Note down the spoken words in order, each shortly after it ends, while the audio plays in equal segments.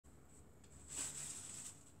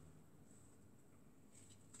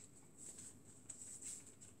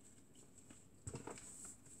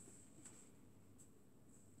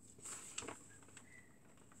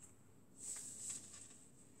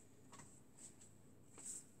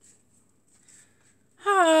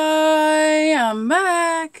Welcome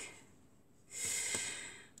back.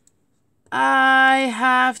 I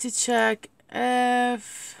have to check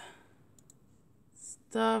if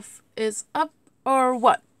stuff is up or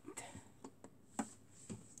what. I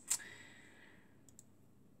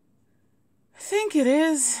think it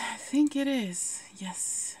is.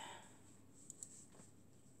 Yes.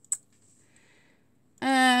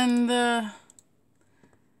 And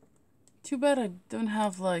too bad I don't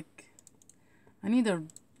have I need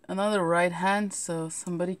another right hand so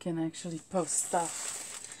somebody can actually post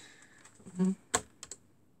stuff.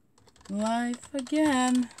 Life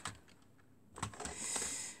again.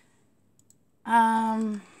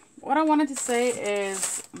 What I wanted to say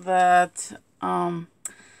is that I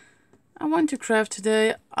want to craft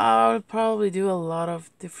today. I'll probably do a lot of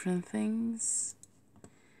different things.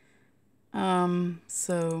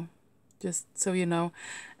 So just so you know.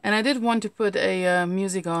 And I did want to put a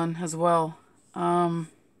music on as well.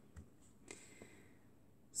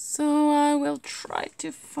 So I will try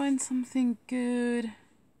to find something good.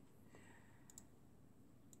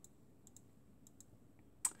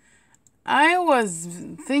 I was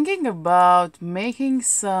thinking about making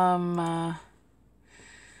some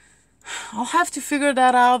I'll have to figure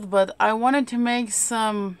that out, but I wanted to make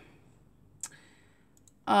some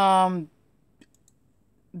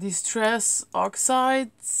distress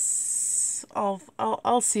oxides.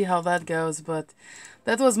 I'll see how that goes, but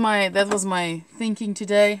that was my thinking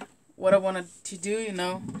today, what I wanted to do, you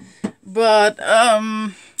know. But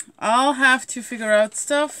I'll have to figure out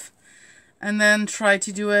stuff and then try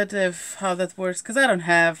to do it how that works, because I don't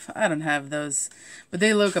have those, but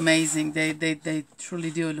they look amazing. They truly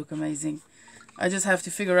do look amazing. I just have to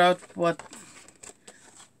figure out what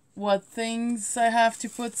things I have to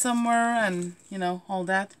put somewhere, and you know, all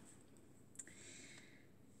that.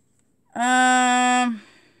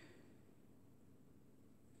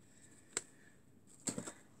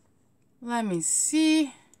 Let me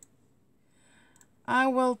see. I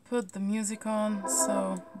will put the music on.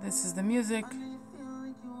 So this is the music.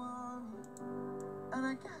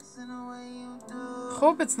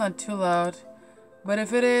 Hope it's not too loud, but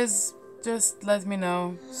if it is, just let me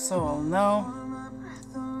know so I'll know.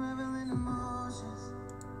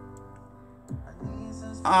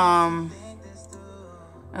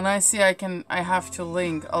 And I see I have to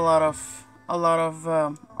link a lot of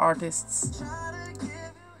artists,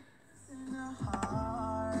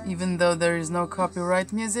 even though there is no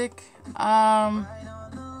copyright music.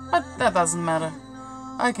 But that doesn't matter.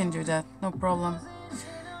 I can do that, no problem.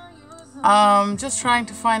 Just trying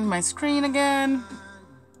to find my screen again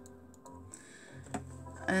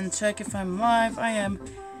and check if I'm live. I am.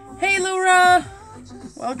 Hey Laura,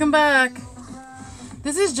 welcome back.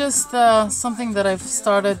 This is just something that I've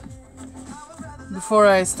started before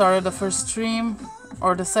I started the first stream,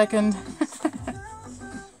 or the second.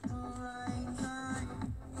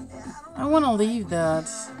 I want to leave that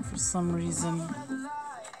for some reason.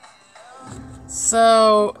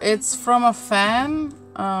 So it's from a fan,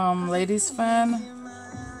 ladies fan.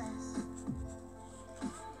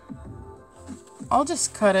 I'll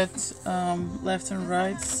just cut it left and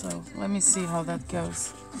right, so let me see how that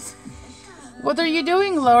goes. What are you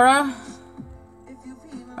doing, Laura?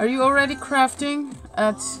 Are you already crafting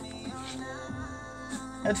at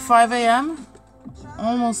 5 a.m?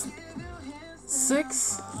 Almost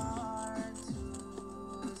 6?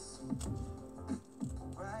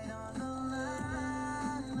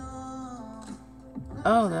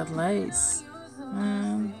 Oh, that lace.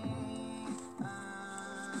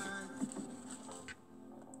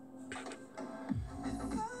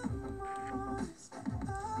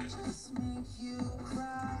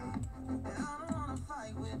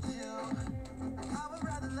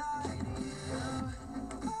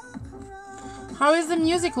 How is the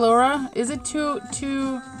music, Laura? Is it too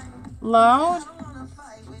loud?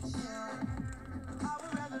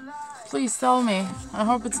 Please tell me. I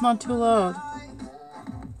hope it's not too loud.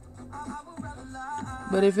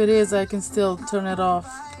 But if it is, I can still turn it off.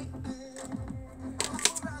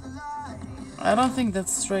 I don't think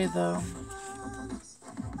that's straight though.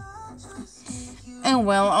 And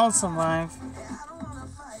well, I'll survive.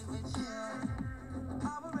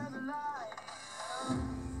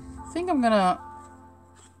 I think I'm gonna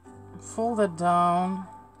fold it down.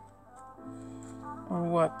 Or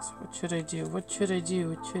what? What should I do? What should I do?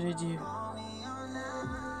 What should I do?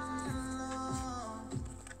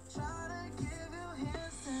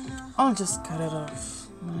 I'll just cut it off.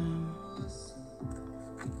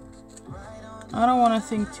 I don't want to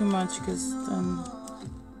think too much, because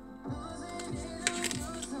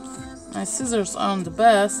my scissors aren't the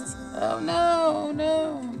best. Oh no,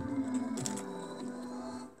 no.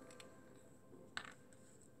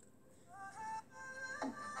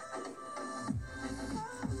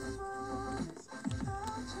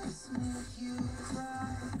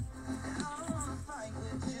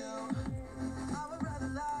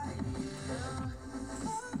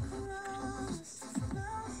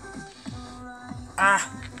 I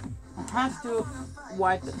have to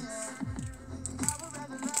wipe it.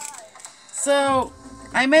 So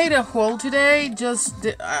I made a haul today.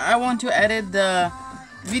 I want to edit the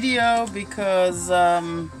video because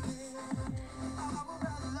I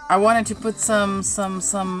wanted to put some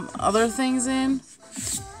other things in,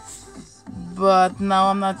 but now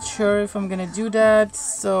I'm not sure if I'm gonna do that,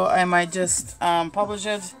 so I might just publish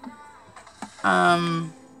it,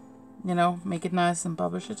 you know, make it nice and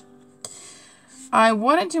publish it. I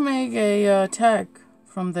wanted to make a tag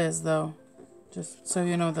from this though, just so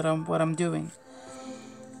you know that what I'm doing.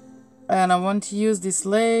 And I want to use this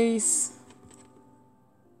lace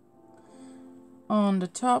on the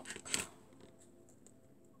top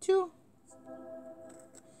too.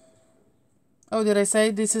 Oh, did I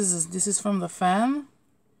say this is from the fan?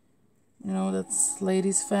 You know, that's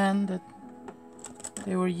ladies' fan that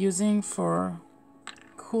they were using for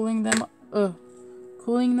cooling them.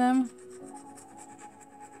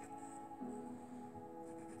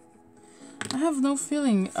 I have no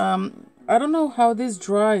feeling. I don't know how this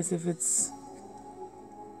dries. If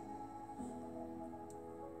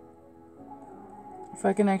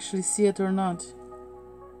I can actually see it or not.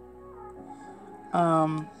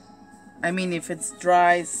 I mean, if it's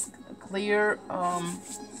dries, clear,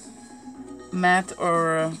 matte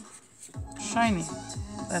or shiny.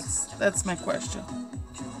 That's my question.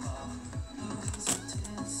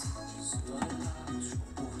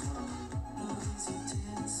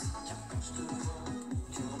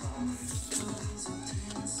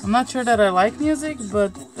 I'm not sure that I like music,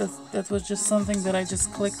 but that was just something that I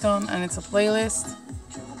just clicked on, and it's a playlist.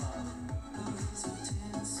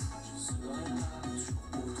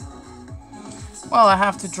 Well, I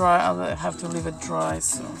have to leave it dry,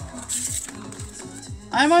 so.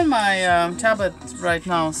 I'm on my tablet right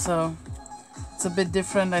now, so it's a bit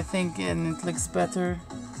different, I think, and it looks better.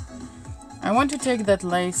 I want to take that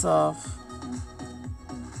lace off.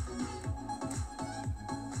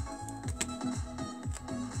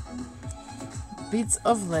 Bits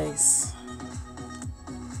of lace.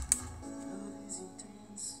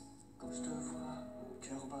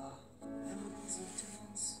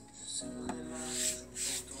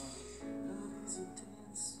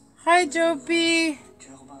 Hi Jopi.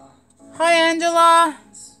 Hi Angela.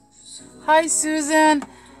 Hi Susan.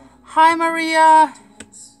 Hi Maria.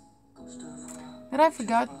 Did I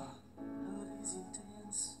forget?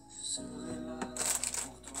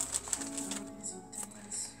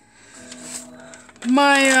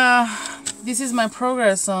 This is my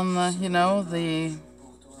progress on you know, the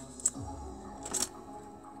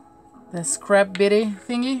scrapbook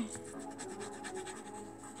thingy.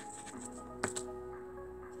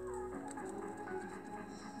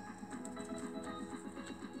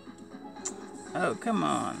 Oh, come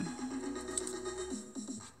on.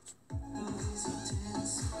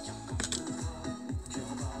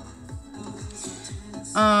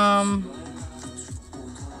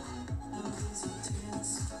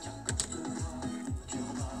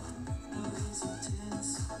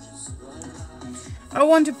 I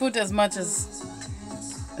want to put as much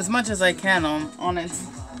as I can on it.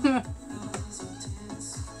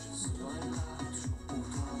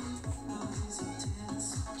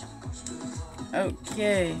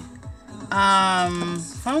 Okay.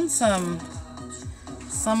 Found some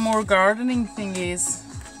more gardening thingies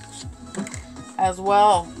as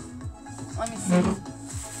well. Let me see.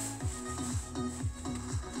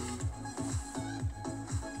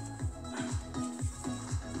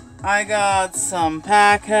 I got some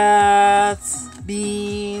packets,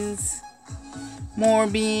 beans, more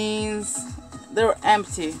beans. They're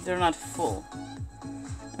empty, they're not full.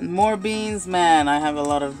 And more beans, man, I have a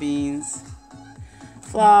lot of beans.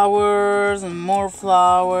 Flowers and more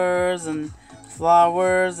flowers and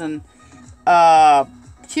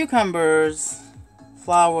cucumbers,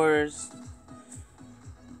 flowers,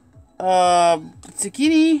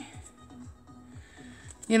 zucchini.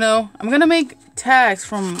 You know, I'm gonna make tags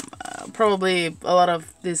from probably a lot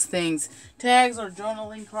of these things. Tags or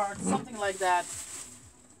journaling cards, something like that.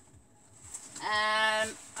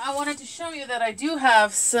 And I wanted to show you that I do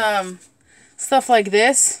have some stuff like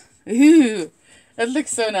this. Ooh, it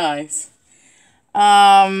looks so nice.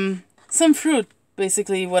 Some fruit,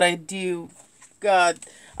 basically what I do. God,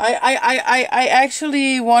 I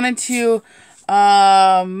actually wanted to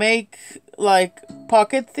make like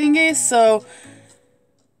pocket thingies, so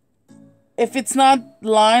if it's not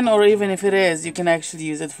line, or even if it is, you can actually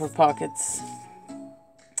use it for pockets.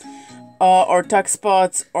 Or tuck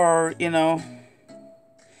spots, or, you know.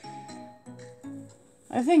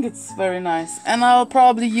 I think it's very nice. And I'll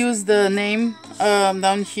probably use the name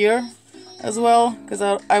down here as well, because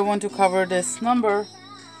I want to cover this number,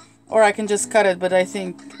 or I can just cut it, but I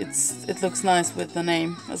think it looks nice with the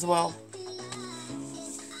name as well.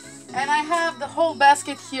 And I have the whole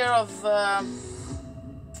basket here of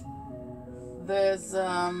there's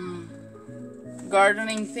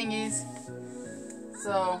gardening thingies,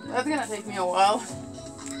 so that's gonna take me a while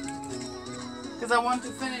because I want to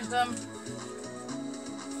finish them.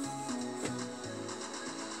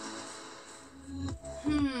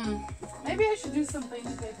 Maybe I should do some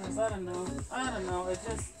painted papers. I don't know. It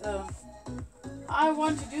just I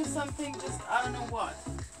want to do something, just I don't know what.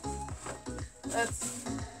 That's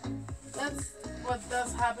what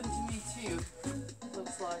does happen to me too,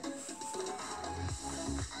 looks like.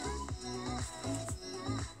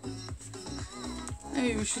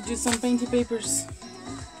 Maybe we should do some painty papers.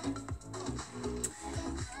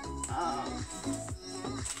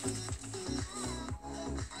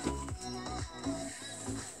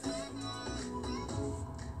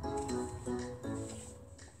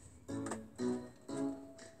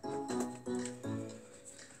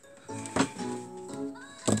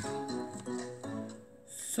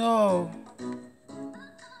 So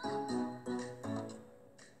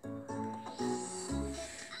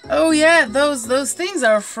oh yeah, those things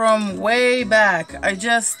are from way back. I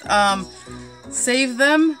just saved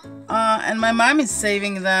them, and my mom is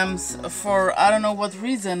saving them for I don't know what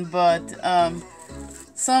reason, but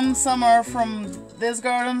some are from this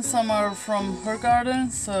garden, some are from her garden.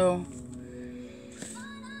 So,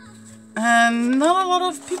 and not a lot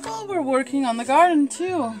of people were working on the garden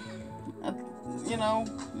too. You know,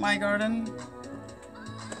 my garden.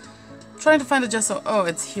 Trying to find the gesso. Oh,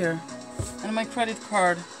 it's here. And my credit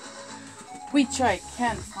card, which I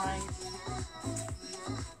can't find.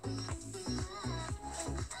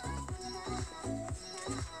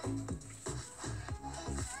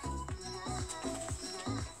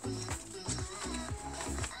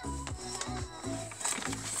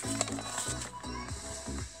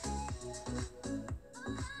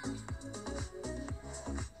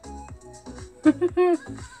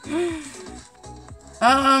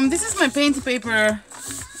 This is my paint paper,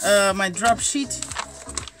 my drop sheet.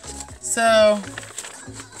 So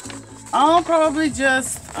I'll probably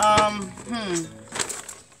just I'll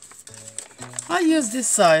use this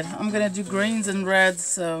side. I'm gonna do greens and reds,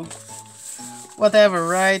 so whatever,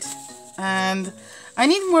 right? And I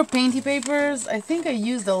need more painty papers. I think I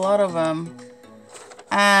used a lot of them,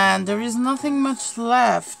 and there is nothing much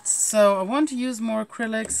left. So I want to use more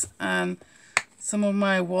acrylics and some of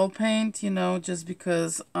my wall paint, you know, just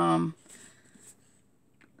because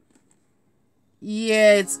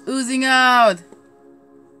yeah, it's oozing out.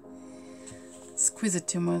 Squeeze it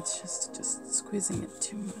too much. Just squeezing it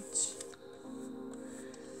too much.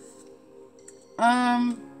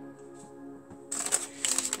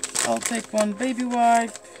 I'll take one baby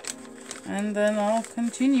wipe and then I'll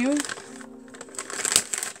continue.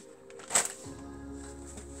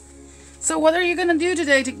 So what are you gonna do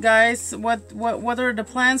today, guys? What are the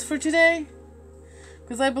plans for today?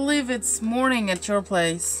 Because I believe it's morning at your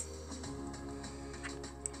place.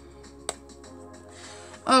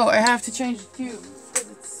 Oh, I have to change the tube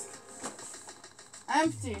because it's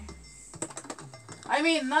empty. I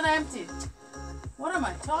mean, not empty. What am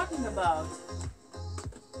I talking about?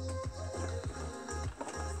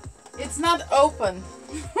 It's not open.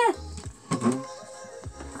 Let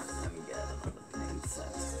me get another paint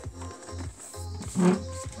set.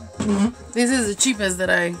 This is the cheapest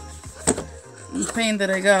paint that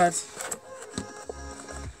I got.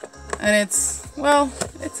 And it's, well,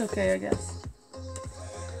 it's okay, I guess.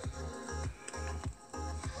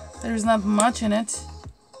 There's not much in it.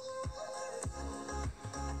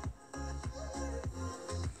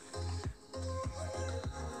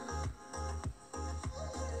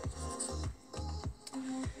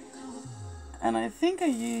 And I think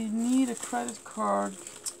I need a credit card.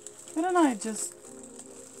 Why don't I just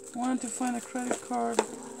wanted to find a credit card?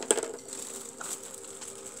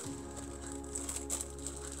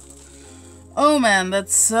 Oh man,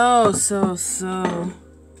 that's so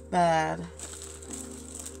bad.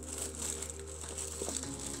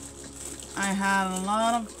 I have a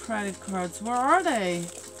lot of credit cards. Where are they?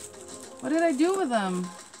 What did I do with them?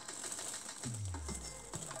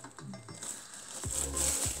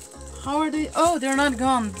 How are they? Oh, they're not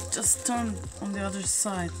gone. Just turned on the other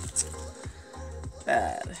side.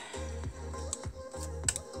 Bad.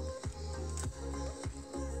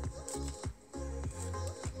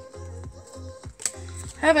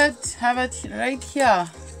 Have it right here.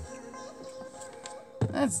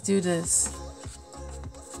 Let's do this.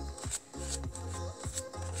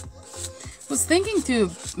 Was thinking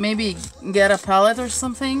to maybe get a palette or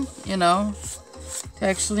something, you know, to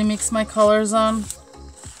actually mix my colors on.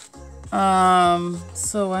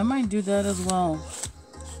 So I might do that as well.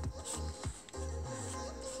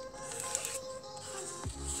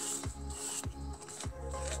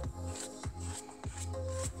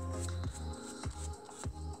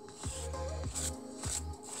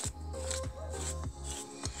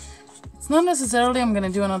 It's not necessarily I'm gonna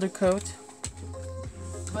do another coat,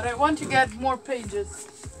 but I want to get more pages.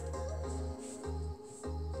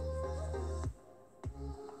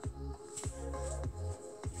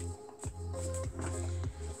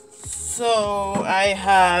 So I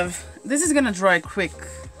have, this is gonna dry quick.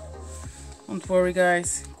 Don't worry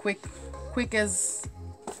guys, quick as,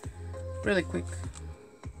 really quick.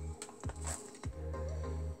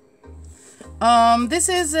 This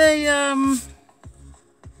is a,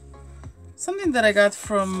 something that I got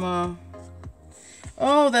from,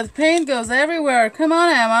 oh, that paint goes everywhere. Come on,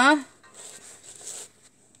 Emma.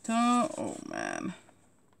 Don't, oh man.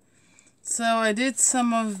 So I did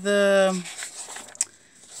some of the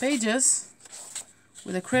pages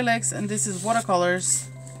with acrylics, and this is watercolors.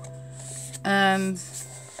 And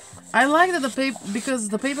I like that the paper, because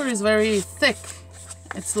the paper is very thick.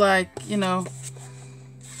 It's like, you know,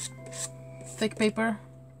 thick paper.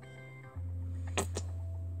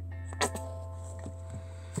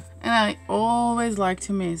 And I always like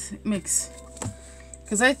to mix,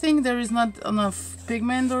 because I think there is not enough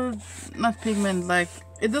pigment, or not pigment, like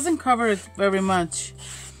it doesn't cover it very much.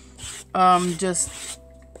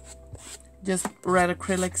 Just red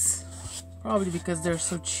acrylics, probably because they're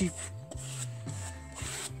so cheap.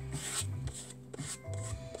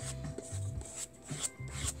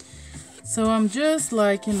 So I'm just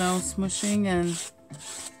like, you know, smushing, and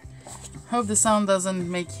hope the sound doesn't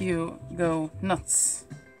make you go nuts.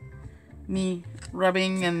 Me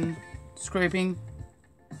rubbing and scraping.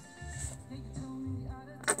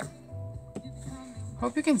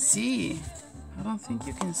 Hope you can see. I don't think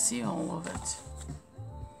you can see all of it.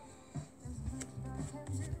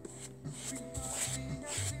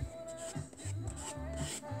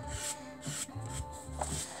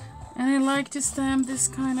 And I like to stamp this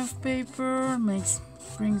kind of paper.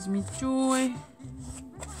 Brings me joy.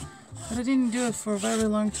 But I didn't do it for a very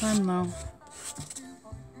long time now.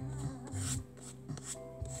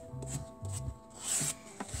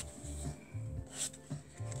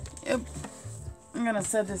 Yep. I'm gonna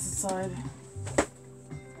set this aside.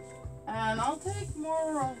 And I'll take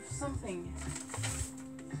more of something.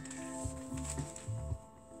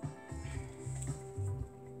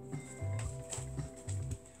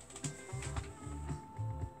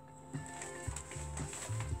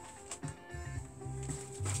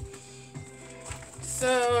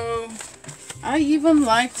 So I even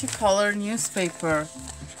like to color newspaper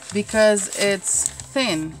because it's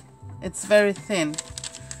thin. It's very thin.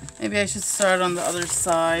 Maybe I should start on the other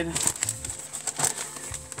side.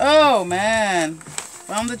 Oh man,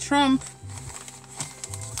 found the trump.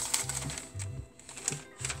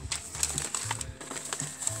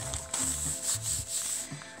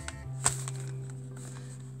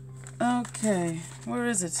 Okay, where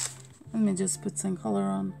is it? Let me just put some color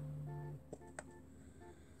on.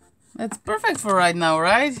 That's perfect for right now,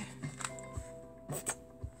 right?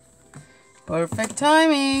 Perfect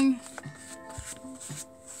timing.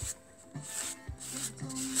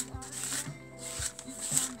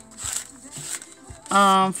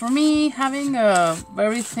 For me, having a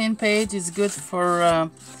very thin page is good for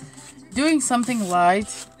doing something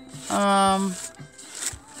light. And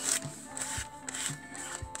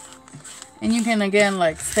you can again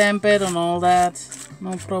like stamp it and all that,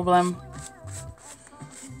 no problem.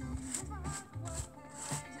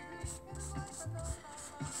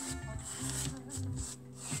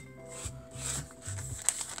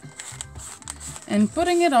 And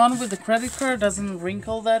putting it on with the credit card doesn't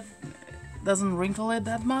wrinkle it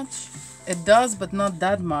that much. It does, but not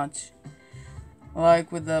that much.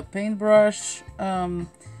 Like with the paintbrush,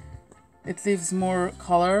 it leaves more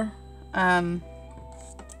color, and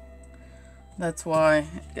that's why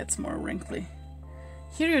it gets more wrinkly.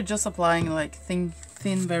 Here you're just applying like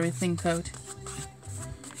very thin coat.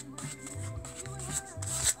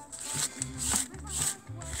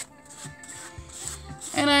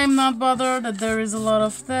 And I'm not bothered that there is a lot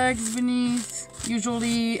of tags beneath.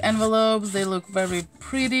 Usually envelopes, they look very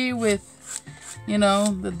pretty with, you know,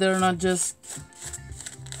 that they're not just...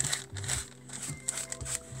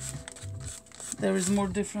 There is more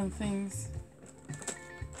different things.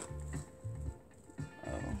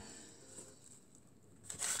 Oh.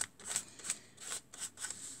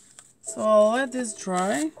 So I'll let this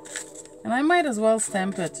dry. And I might as well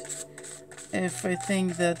stamp it. if I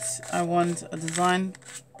think that I want a design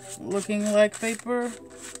looking like paper.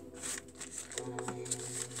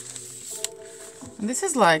 And this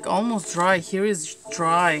is like almost dry. Here is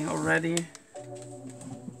dry already.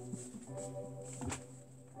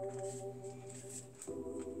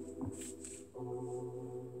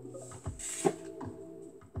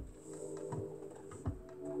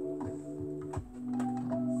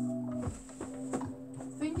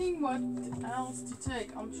 Thinking what else to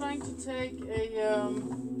take. I'm trying to take a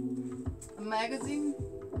magazine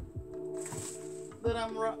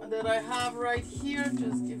that I have right here.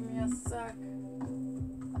 Just give me a sec.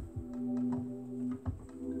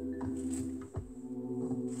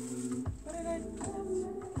 Where did I put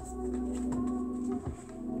it?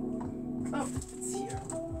 Oh, it's here.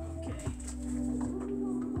 Okay.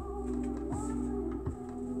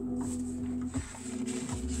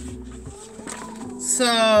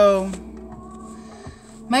 So,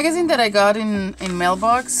 magazine that I got in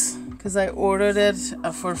mailbox because I ordered it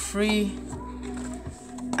for free,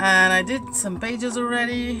 and I did some pages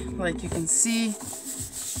already, like you can see.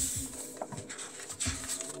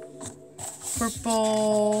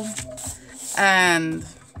 Purple and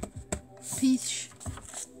peach,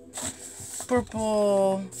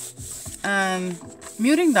 purple, and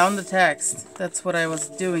muting down the text. That's what I was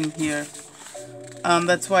doing here.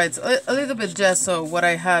 That's why it's a little bit gesso, what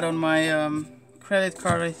I had on my credit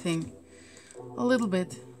card, I think. A little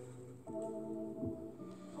bit.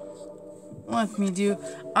 Let me do.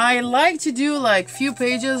 I like to do like few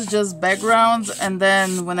pages, just backgrounds, and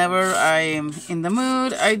then whenever I'm in the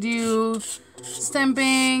mood, I do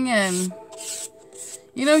stamping. And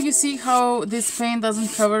you know, you see how this paint doesn't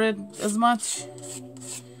cover it as much.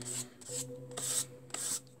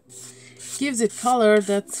 Gives it color,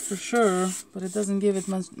 that's for sure, but it doesn't give it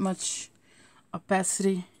much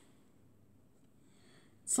opacity.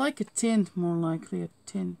 It's like a tint, more likely a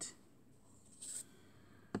tint.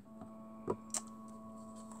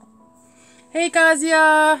 Hey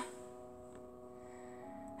Kazia!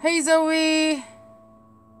 Hey Zoe!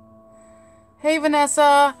 Hey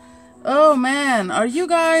Vanessa! Oh man, are you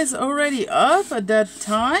guys already up at that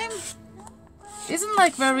time? Isn't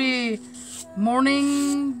like very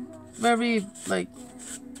morning, very like...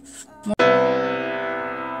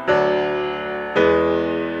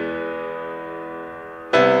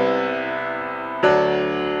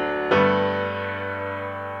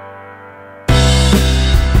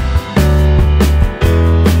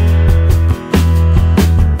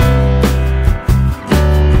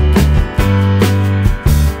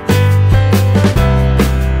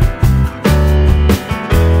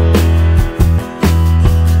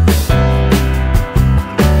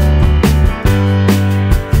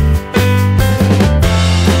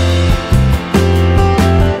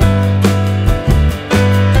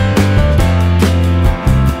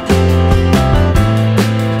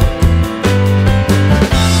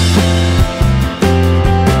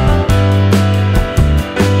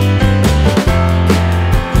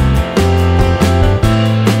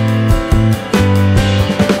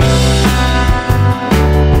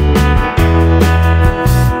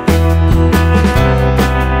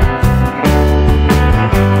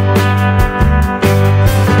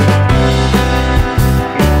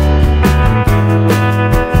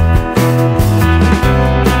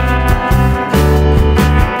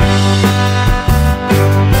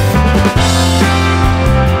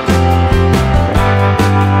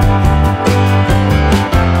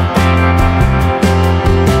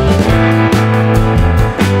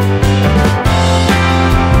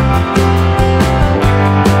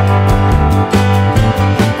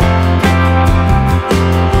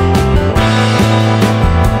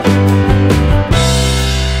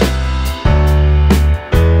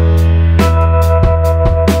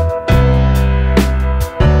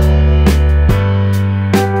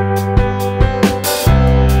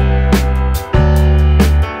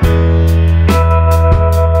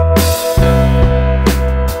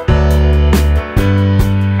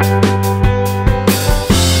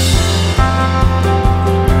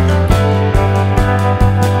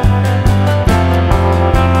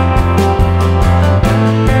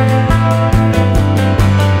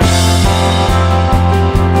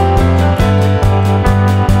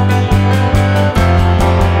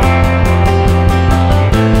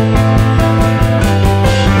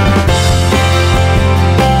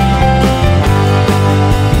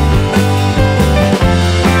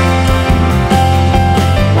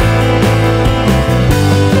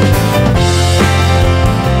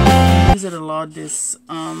 This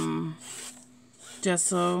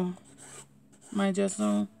gesso,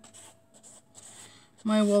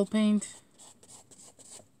 my wall paint.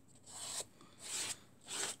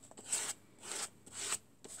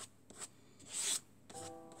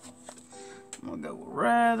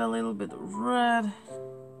 red, a little bit of red.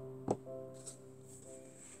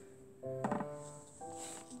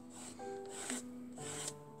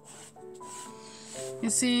 You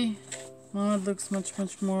see, now it looks much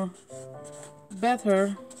more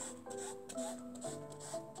better.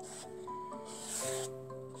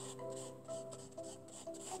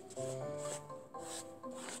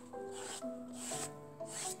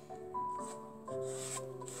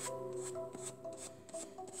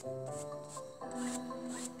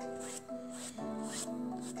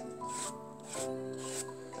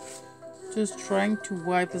 Just trying to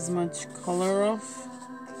wipe as much color off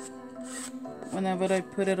whenever I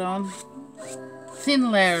put it on.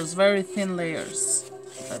 Thin layers, very thin layers.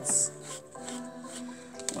 That's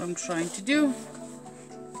what I'm trying to do.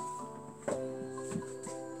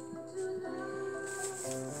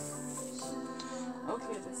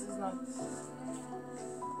 Okay, this is not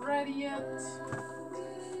ready yet.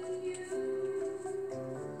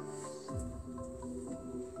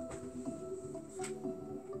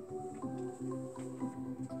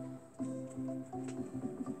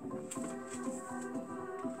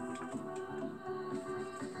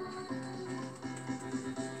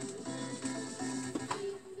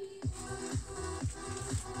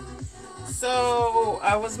 So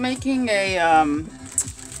I was making a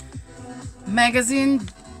magazine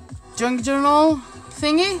junk journal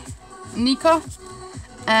thingy, Nika,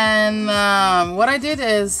 and what I did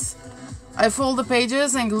is I fold the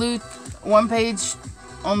pages and glued one page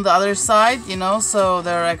on the other side, you know, so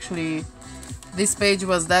they're actually, this page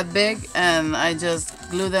was that big, and I just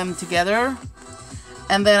glue them together,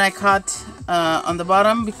 and then I cut on the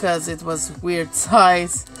bottom because it was weird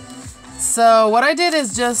size. So what I did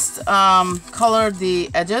is just color the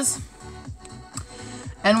edges,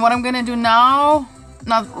 and what I'm gonna do now,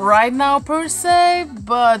 not right now per se,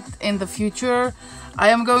 but in the future, I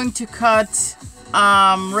am going to cut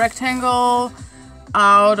rectangle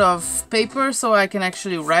out of paper so I can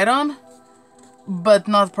actually write on, but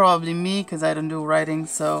not probably me because I don't do writing.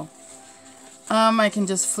 So I can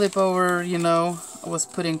just flip over, you know, I was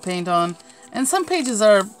putting paint on, and some pages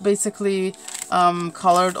are basically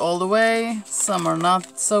colored all the way, some are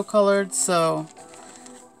not so colored, so,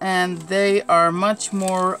 and they are much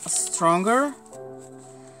more stronger.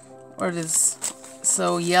 Where it is,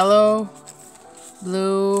 so yellow,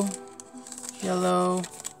 blue, yellow,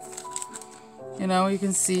 you know, you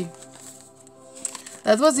can see.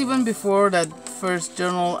 That was even before that first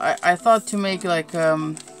journal. I thought to make like,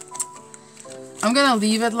 I'm gonna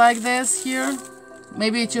leave it like this here.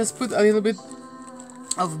 Maybe just put a little bit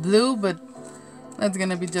of blue, but that's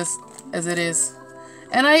gonna be just as it is.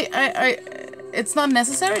 And it's not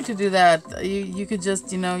necessary to do that. You could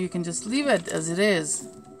just, you know, you can just leave it as it is.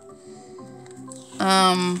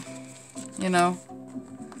 You know.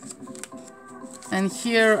 And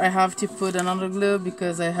here I have to put another glue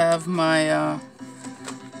because I have my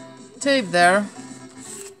tape there.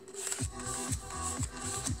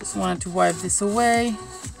 Just wanted to wipe this away.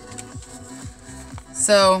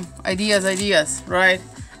 So ideas, right?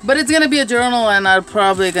 But it's gonna be a journal, and I'm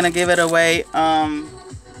probably gonna give it away because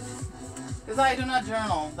I do not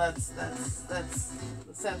journal. That's the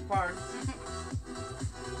sad part.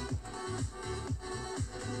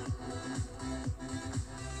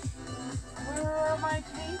 Where are my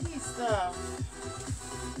painty stuff?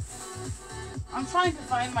 I'm trying to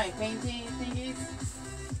find my painting thingies.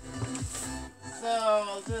 So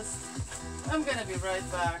I'm gonna be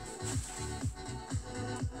right back.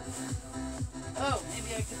 Oh,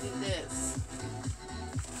 maybe I could do this.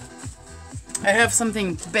 I have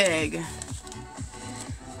something big.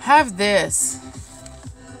 Have this.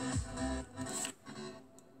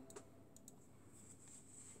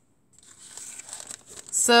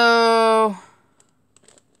 So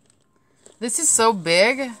this is so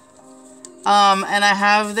big, and I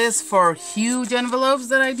have this for huge envelopes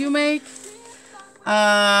that I do make,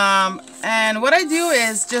 and what I do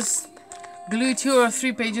is just glue 2 or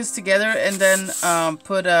 3 pages together and then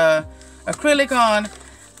put acrylic on,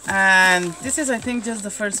 and this is, I think, just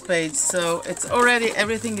the first page, so it's already,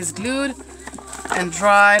 everything is glued and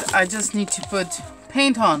dried. I just need to put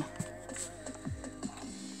paint on.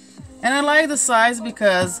 And I like the size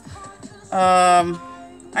because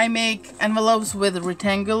I make envelopes with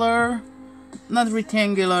rectangular, not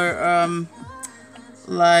rectangular,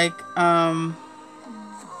 like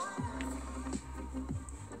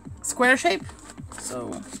square shape.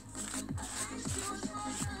 So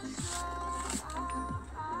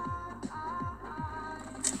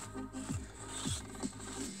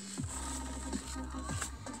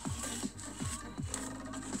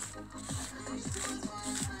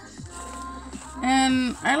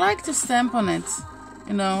and I like to stamp on it.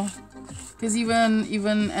 you know, because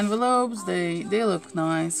even envelopes, they look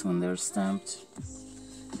nice when they're stamped.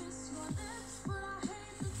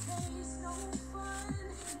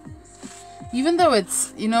 Even though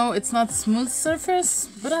it's, you know, it's not smooth surface,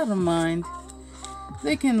 but I don't mind.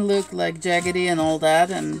 They can look like jaggedy and all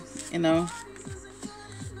that, and you know,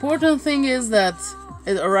 important thing is that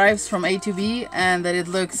it arrives from A to B and that it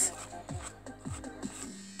looks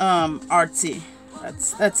artsy.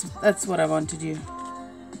 That's what I want to do.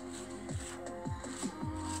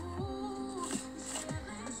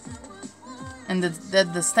 And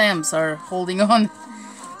that the stamps are holding on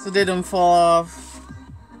so they don't fall off.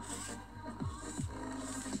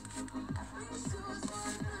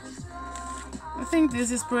 I think this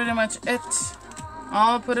is pretty much it.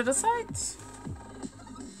 I'll put it aside.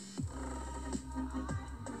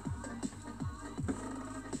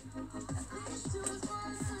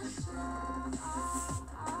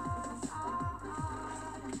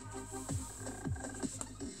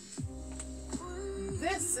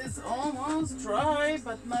 This is almost dry,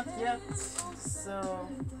 but not yet. So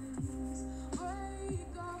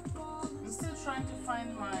I'm still trying to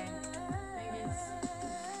find my thingies.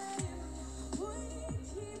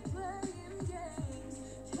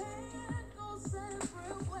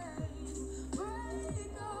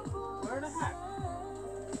 Where the heck?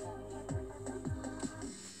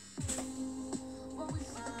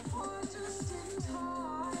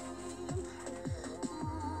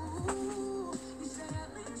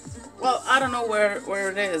 Well, I don't know where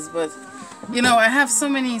it is, but you know, I have so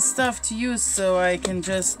many stuff to use, so I can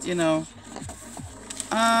just, you know,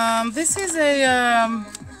 this is a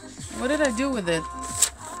what did I do with it?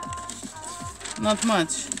 Not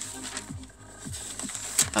much.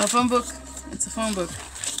 A phone book. It's a phone book.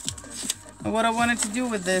 And what I wanted to do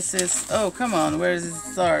with this is, oh come on, where does it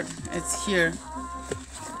start? It's here.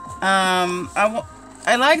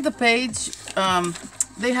 I like the page.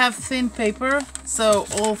 They have thin paper, so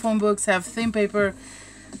all phone books have thin paper,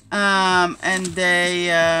 and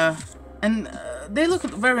they look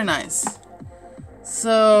very nice.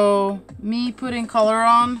 So me putting color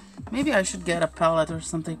on, maybe I should get a palette or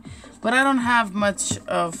something, but I don't have much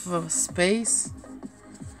of space.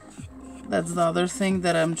 That's the other thing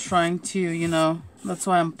that I'm trying to, you know, that's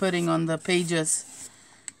why I'm putting on the pages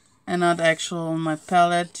and not actual on my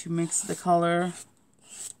palette to mix the color.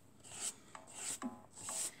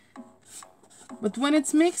 But when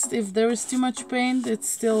it's mixed, if there is too much paint, it's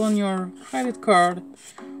still on your credit card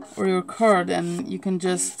or your card, and you can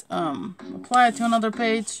just apply it to another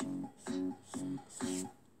page.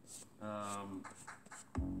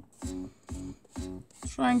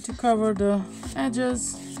 Trying to cover the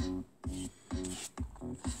edges.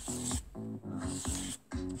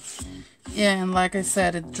 Yeah, and like I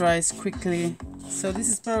said, it dries quickly. So this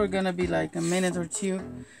is probably gonna be like a minute or two.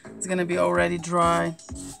 It's gonna be already dry.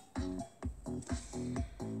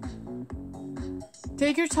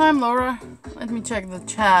 Take your time, Laura. Let me check the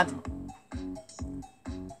chat.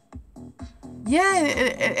 Yeah,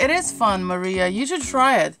 it is fun, Maria. You should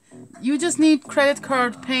try it. You just need credit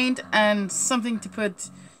card paint and something to put,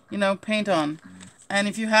 you know, paint on. And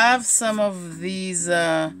if you have some of these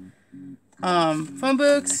phone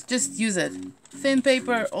books, just use it. Thin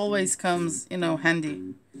paper always comes, you know,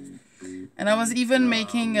 handy. And I was even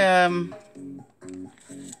making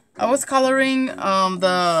I was coloring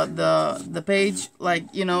the page, like,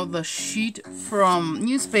 you know, the sheet from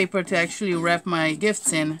newspaper to actually wrap my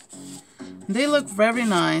gifts in. They look very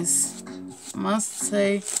nice. I must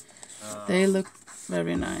say, they look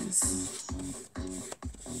very nice.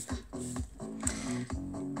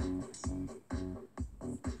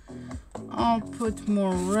 I'll put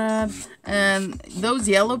more red. And those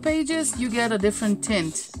yellow pages, you get a different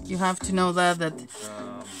tint. You have to know that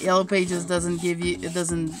yellow pages doesn't give you,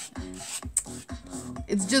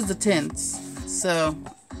 it's just the tints. So,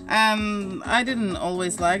 and I didn't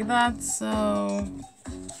always like that, so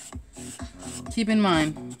keep in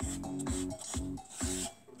mind.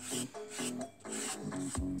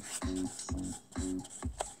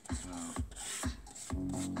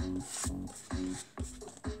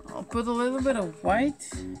 I'll put a little bit of white.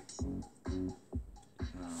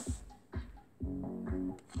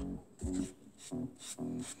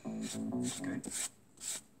 Okay.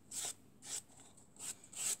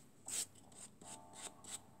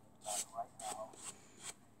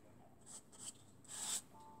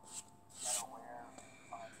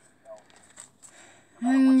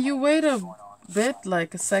 And you wait a bit,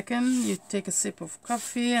 like a second, you take a sip of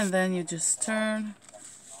coffee and then you just turn.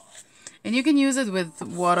 And you can use it with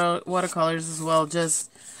watercolors as well,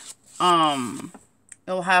 just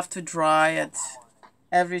you'll have to dry it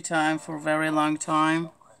every time for a very long time.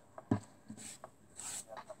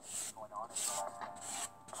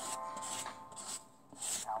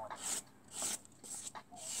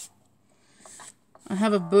 I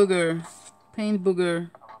have a booger, paint booger.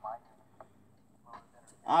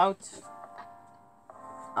 Out.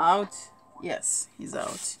 Out. Yes, he's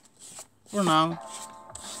out. For now.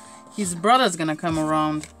 His brother's gonna come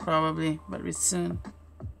around probably very soon.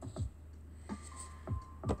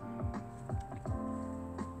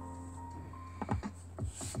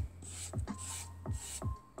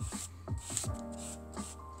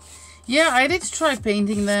 Yeah, I did try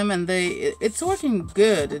painting them and it's working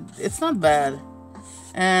good. It's not bad.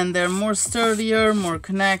 And they're more sturdier, more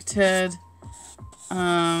connected.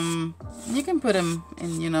 You can put them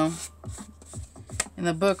in, you know, in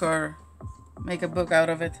a book or make a book out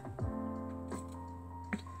of it.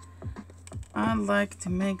 I'd like to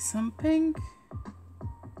make some pink.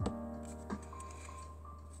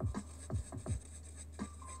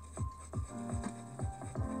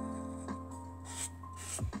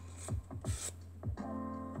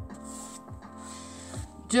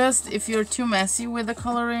 Just if you're too messy with the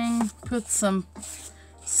coloring, put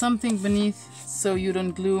something beneath so you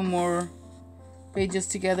don't glue more pages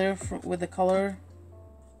together with the color.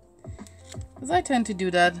 Because I tend to do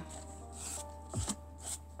that.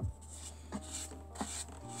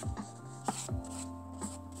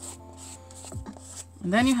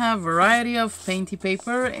 And then you have variety of painty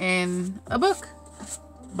paper in a book.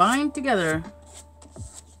 Bind together.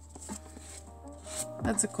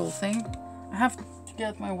 That's a cool thing. I have to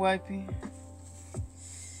get my wipey.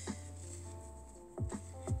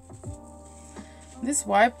 These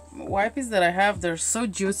wipies that I have, they're so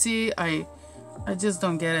juicy. I just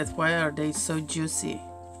don't get it. Why are they so juicy?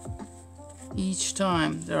 Each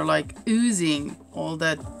time they're like oozing all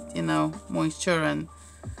that, you know, moisture and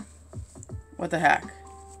what the heck.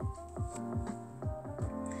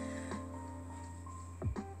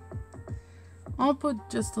 I'll put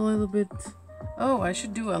just a little bit. Oh, I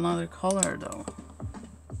should do another color though.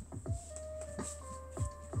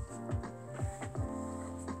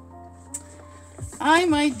 I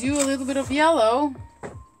might do a little bit of yellow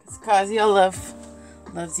because Kazia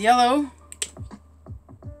loves yellow.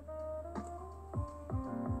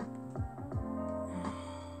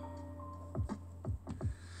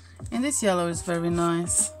 And this yellow is very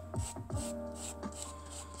nice.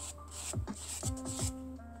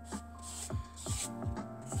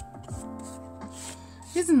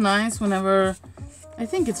 Isn't nice whenever, I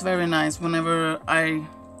think it's very nice whenever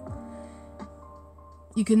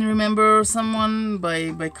you can remember someone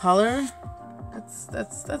by color.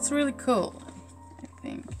 That's really cool, I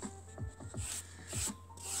think.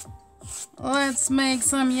 Let's make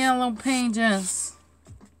some yellow pages.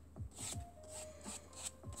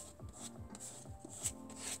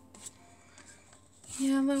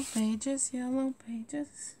 Yellow pages, yellow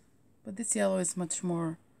pages. But this yellow is much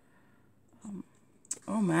more.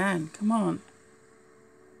 Oh man, come on.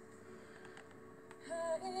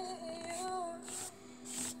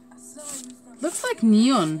 Looks like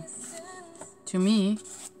neon to me.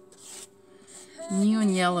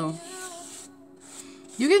 Neon yellow.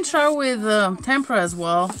 You can try with tempera as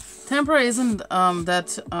well. Tempera isn't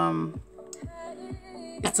that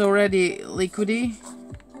it's already liquidy.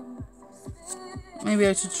 Maybe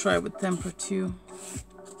I should try with tempera too.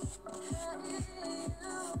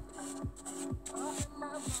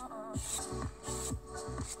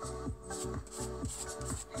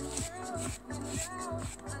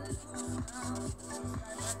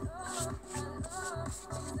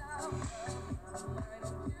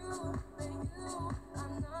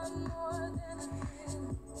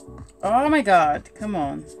 Oh my god, come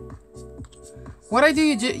on. What I do,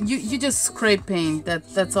 you just scrape paint.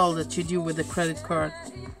 That's all that you do with the credit card.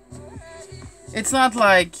 It's not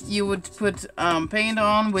like you would put paint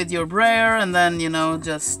on with your brayer and then, you know,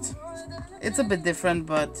 just... It's a bit different,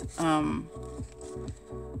 but I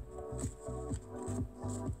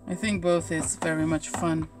think both is very much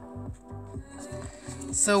fun.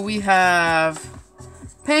 So we have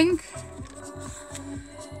pink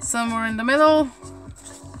somewhere in the middle,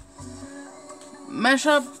 mesh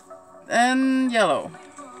up, and yellow.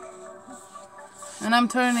 And I'm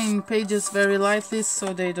turning pages very lightly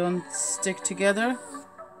so they don't stick together.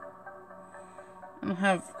 And I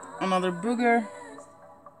have another booger.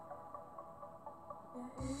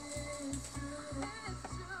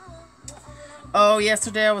 Oh,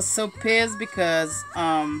 yesterday I was so pissed because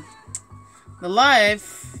the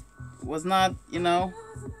live was not, you know,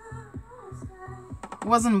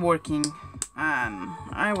 wasn't working, and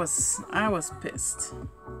I was pissed.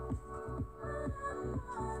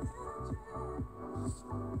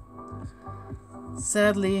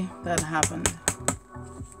 Sadly, that happened.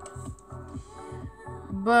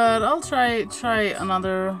 But I'll try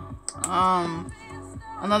another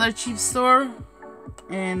another cheap store,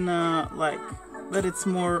 and like that it's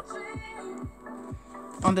more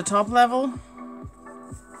on the top level.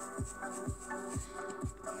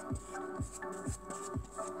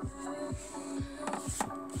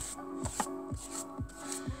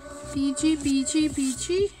 Peachy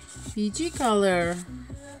color.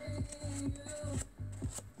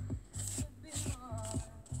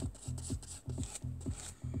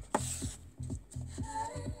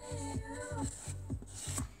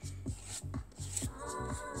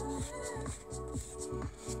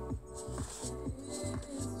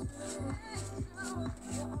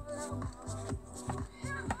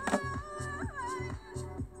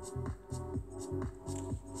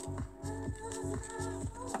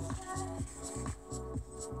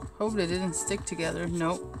 Hope they didn't stick together.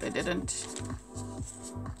 Nope, they didn't.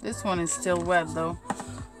 This one is still wet though.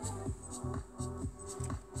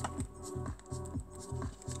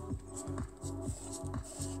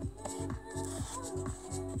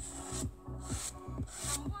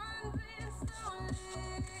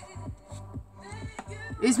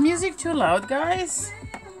 Is music too loud, guys?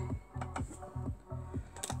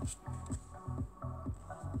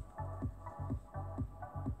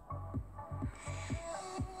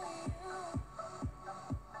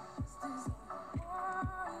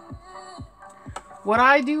 What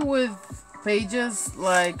I do with pages,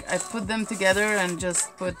 like I put them together and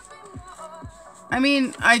just put, I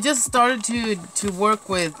mean, I just started to work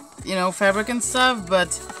with, you know, fabric and stuff,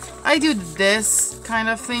 but I do this kind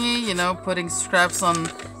of thingy, you know, putting scraps on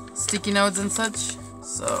sticky notes and such.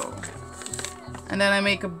 So, and then I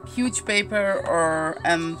make a huge paper, or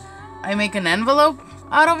I make an envelope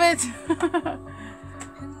out of it,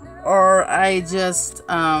 or I just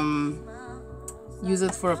use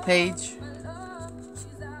it for a page.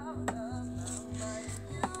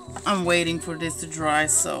 I'm waiting for this to dry,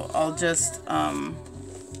 so I'll just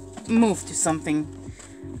move to something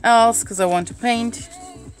else because I want to paint.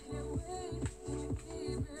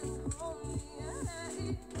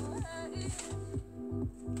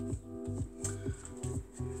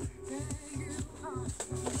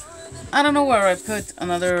 I don't know where I put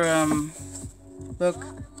another book.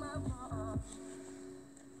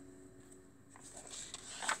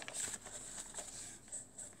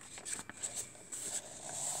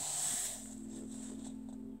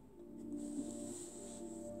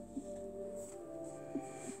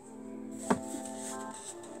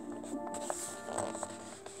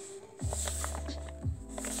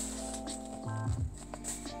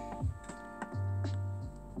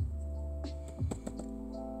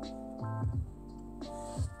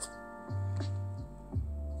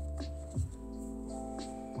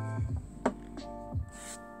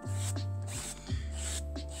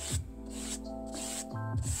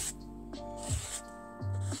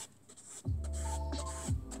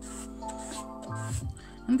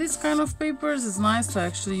 And this kind of papers is nice to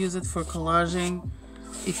actually use it for collaging.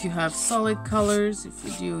 If you have solid colors, if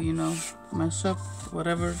you do, you know, mash up,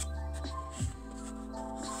 whatever.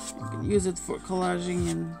 You can use it for collaging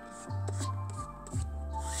and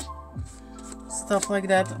stuff like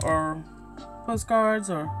that, or postcards,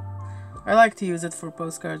 or I like to use it for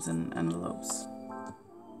postcards and envelopes.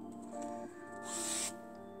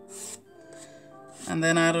 And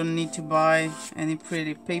then I don't need to buy any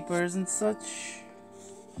pretty papers and such.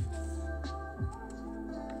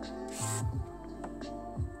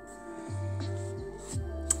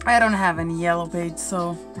 I don't have any yellow page,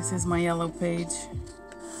 so this is my yellow page.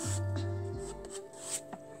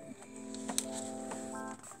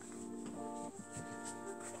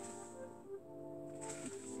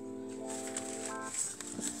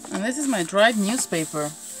 And this is my dried newspaper.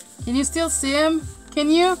 Can you still see him? Can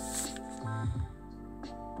you?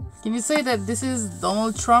 Can you say that this is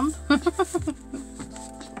Donald Trump?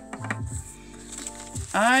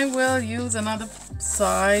 I will use another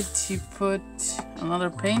side to put another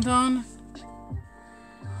paint on.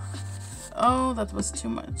 Oh, that was too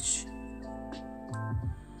much.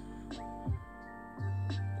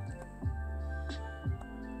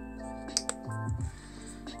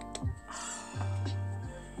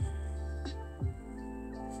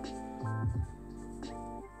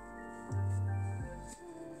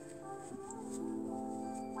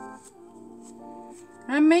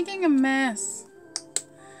 I'm making a mess.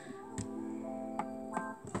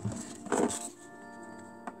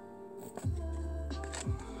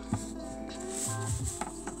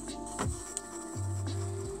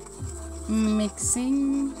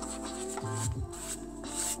 Mixing.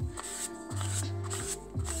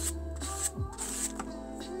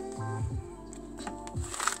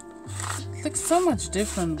 so much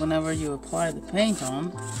different whenever you apply the paint on.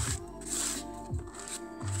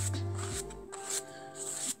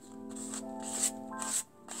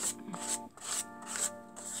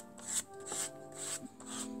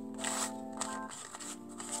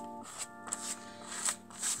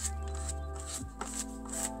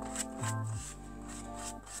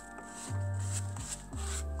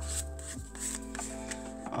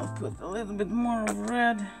 I'll put a little bit more of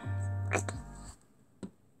red.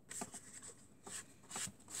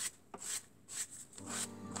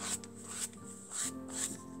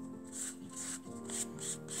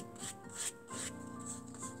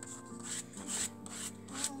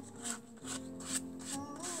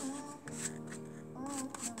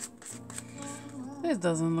 This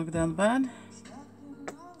doesn't look that bad.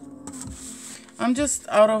 I'm just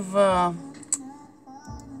out of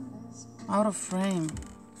frame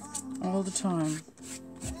all the time.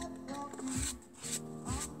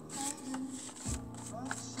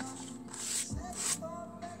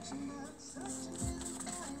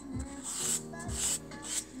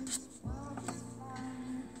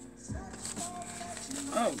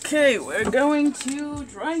 Okay, we're going to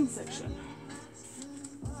drawing section.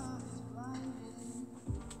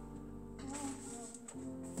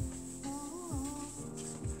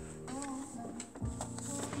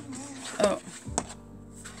 Oh.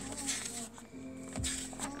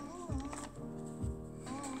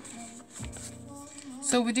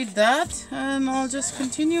 So we did that, and I'll just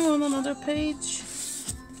continue on another page.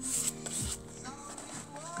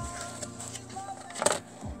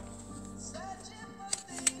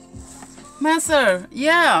 Master,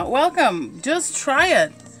 yeah, welcome. Just try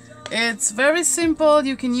it. It's very simple.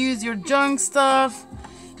 You can use your junk stuff.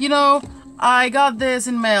 You know, I got this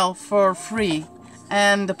in mail for free,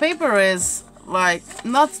 and the paper is like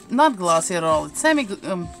not glossy at all. It's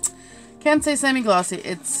can't say semi-glossy.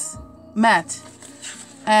 It's matte,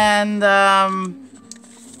 and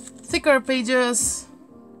thicker pages.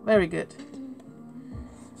 Very good.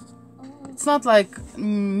 It's not like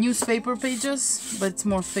newspaper pages, but it's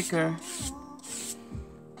more thicker.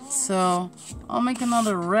 So I'll make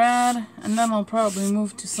another red, and then I'll probably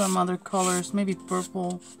move to some other colors, maybe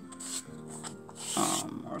purple,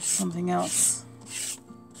 or something else.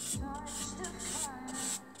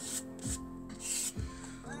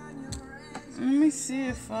 Let me see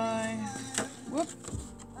if I... Whoop.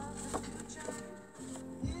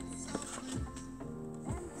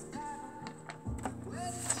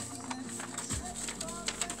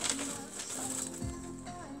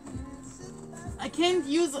 I can't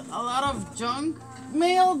use a lot of junk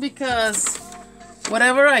mail because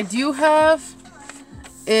whatever I do have,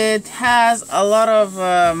 it has a lot of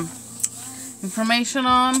information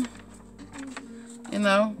on, you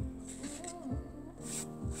know.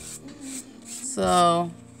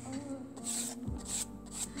 So,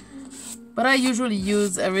 but I usually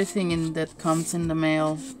use everything that comes in the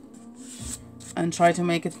mail and try to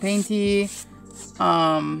make it painty.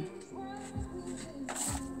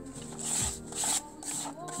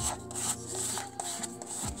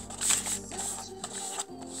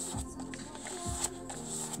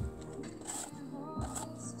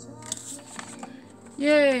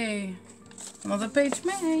 Yay! Another page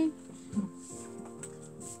made.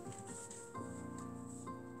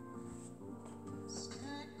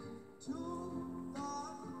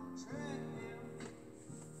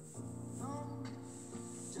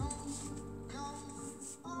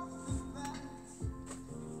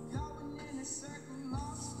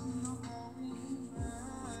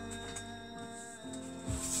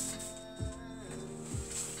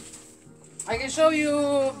 I can show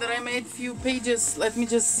you that I made few pages. Let me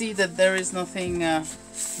just see that there is nothing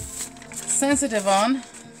sensitive on.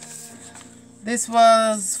 This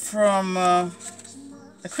was from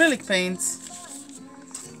acrylic paints.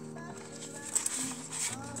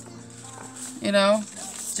 You know,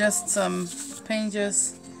 just some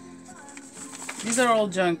pages. These are all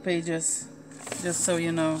junk pages, just so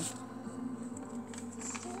you know.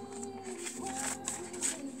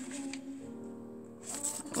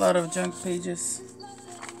 A lot of junk pages.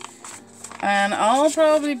 And I'll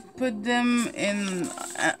probably put them in,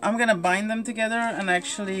 I'm gonna bind them together and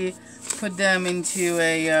actually put them into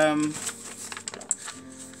a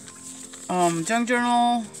junk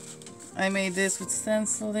journal. I made this with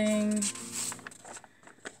stenciling.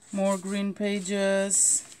 More green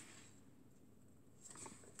pages.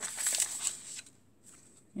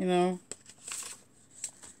 You know.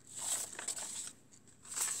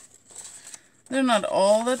 They're not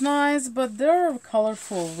all that nice, but they're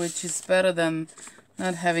colorful, which is better than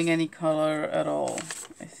not having any color at all,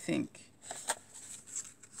 I think.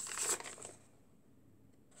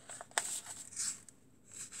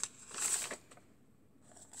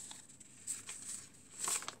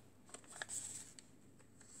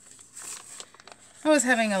 was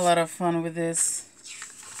having a lot of fun with this,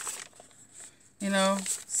 you know.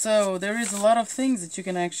 So there is a lot of things that you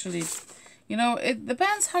can actually, you know, it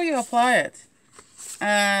depends how you apply it.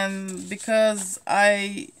 And because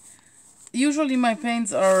usually my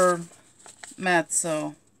paints are matte,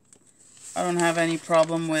 so I don't have any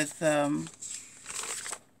problem with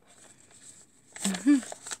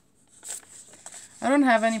I don't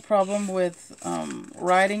have any problem with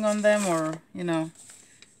writing on them, or, you know,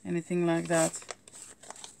 anything like that.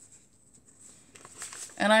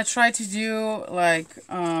 And I try to do like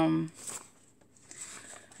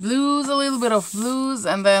blues, a little bit of blues,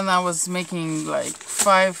 and then I was making like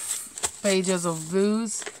 5 pages of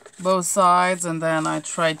blues, both sides, and then I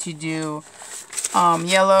tried to do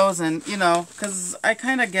yellows, and, you know, because I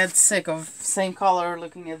kind of get sick of same color,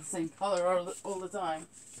 looking at the same color all the time.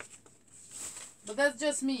 But that's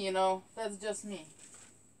just me, you know, that's just me.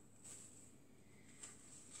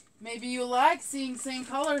 Maybe you like seeing same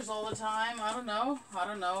colors all the time. I don't know,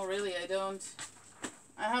 really, I don't.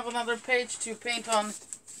 I have another page to paint on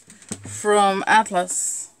from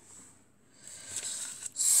Atlas.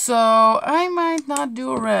 So I might not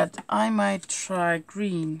do red, I might try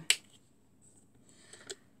green.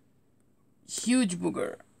 Huge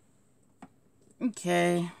booger.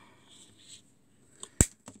 Okay.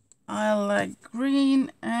 I like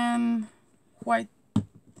green and white.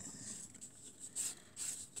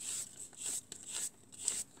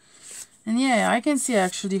 And yeah, I can see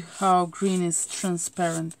actually how green is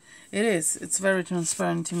transparent. It is. It's very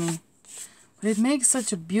transparent to me. But it makes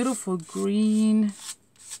such a beautiful green.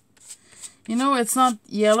 You know, it's not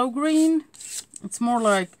yellow green. It's more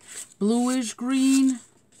like bluish green,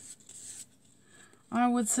 I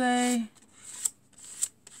would say.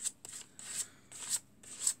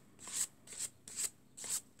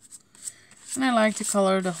 And I like to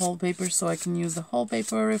color the whole paper, so I can use the whole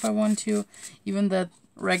paper if I want to, even that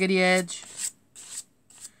raggedy edge.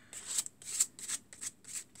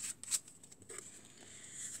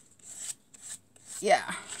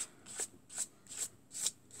 Yeah.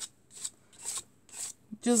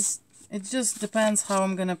 It just depends how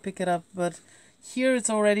I'm gonna pick it up, but here it's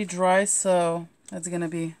already dry, so it's gonna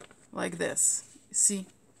be like this. You see?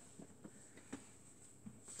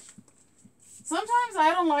 Sometimes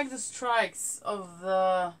I don't like the strikes of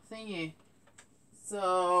the thingy.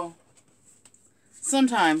 So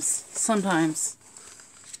sometimes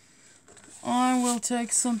I will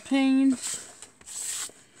take some paint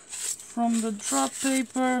from the drop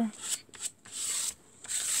paper.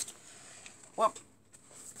 Whoop.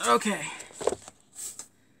 Okay.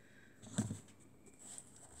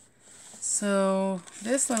 So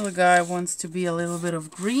this little guy wants to be a little bit of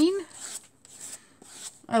green.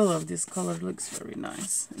 I love this color, it looks very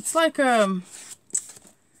nice. It's like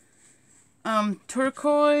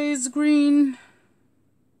turquoise green.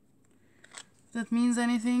 If that means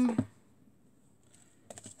anything.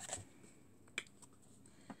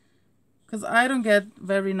 Because I don't get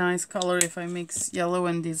very nice color if I mix yellow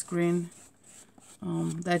and this green.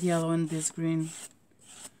 That yellow and this green.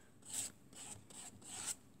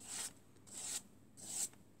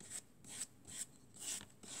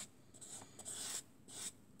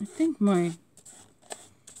 I think my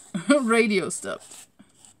radio stopped.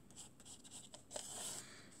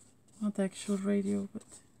 Not actual radio, but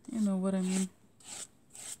you know what I mean.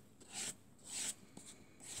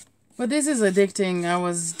 But this is addicting. I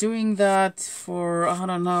was doing that for, I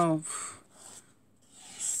don't know,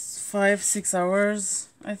 5-6 hours,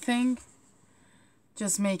 I think.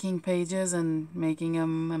 Just making pages and making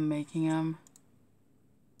them and making them.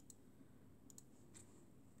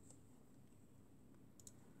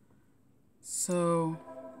 So,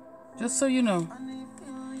 just so you know,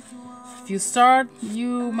 if you start,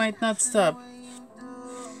 you might not stop.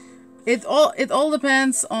 It all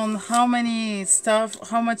depends on how much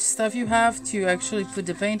stuff you have to actually put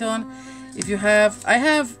the paint on. If you have, I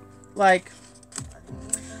have like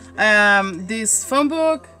this phone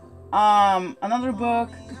book, another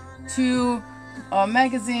book, 2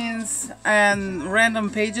 magazines, and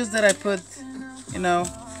random pages that I put, you know,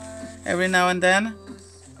 every now and then.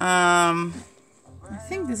 I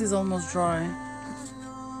think this is almost dry.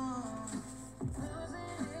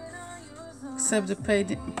 Except the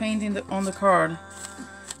paint on the card.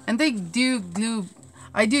 And they do glue,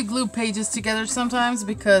 I do glue pages together sometimes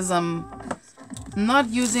because I'm not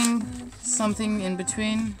using something in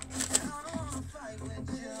between.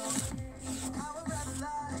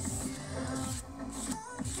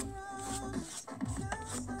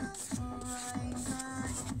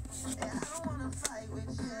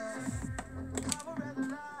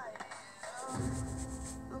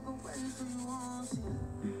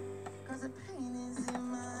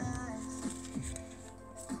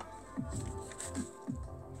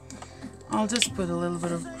 I'll just put a little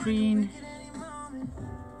bit of green.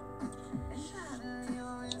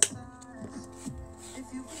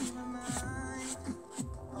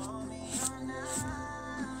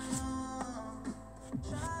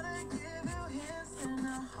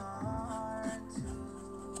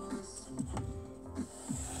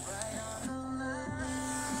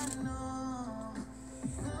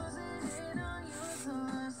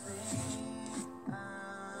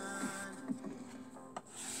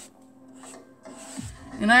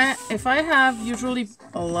 And if I have usually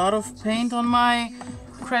a lot of paint on my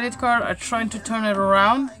credit card, I try to turn it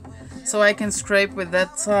around so I can scrape with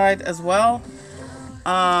that side as well,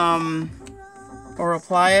 or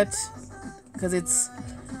apply it, because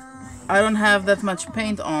I don't have that much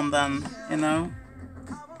paint on them, you know.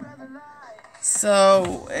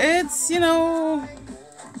 So it's, you know,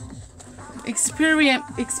 experiment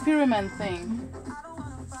thing.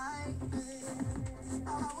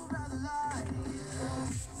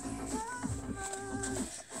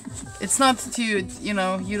 It's not to, you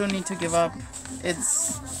know, you don't need to give up.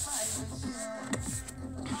 It's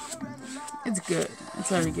good. It's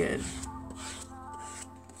very good.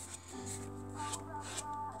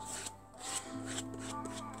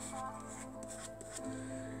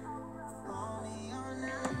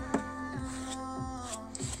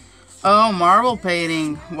 Oh, marble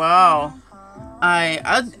painting. Wow.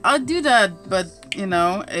 I'd do that, but you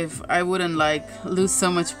know, if I wouldn't like lose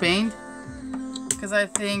so much paint. Because I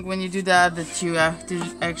think when you do that you have to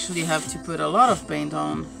actually have to put a lot of paint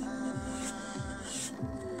on.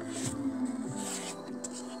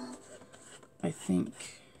 I think.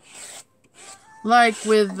 Like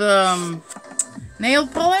with nail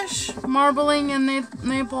polish, marbling and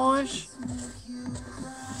nail polish.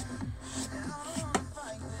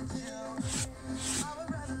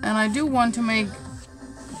 And I do want to make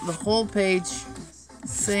the whole page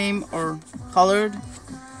same or colored,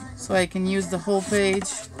 so I can use the whole page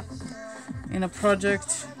in a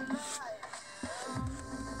project.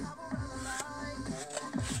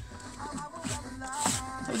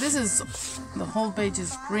 So this is, the whole page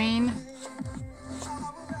is green.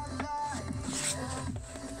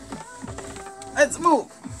 Let's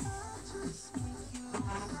move.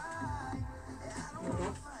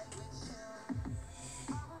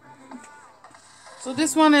 So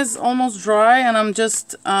this one is almost dry, and I'm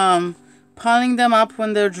just piling them up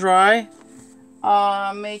when they're dry.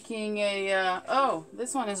 Making a oh,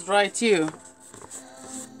 this one is dry too.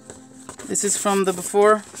 This is from the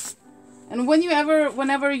before. And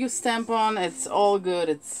whenever you stamp on, it's all good.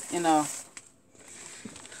 It's, you know,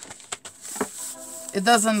 it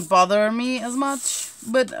doesn't bother me as much,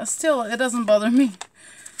 but still it doesn't bother me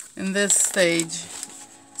in this stage.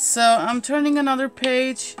 So I'm turning another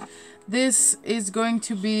page. This is going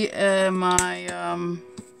to be my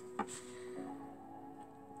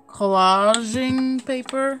collaging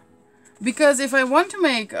paper, because if I want to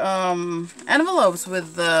make envelopes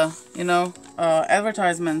with the, you know,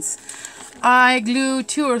 advertisements, I glue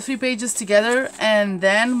 2 or 3 pages together, and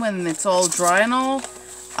then when it's all dry and all,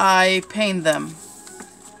 I paint them,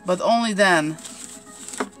 but only then,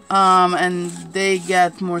 and they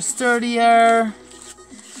get more sturdier.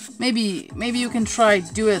 Maybe you can try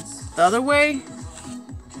do it the other way.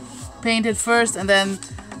 Paint it first and then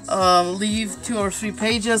leave 2 or 3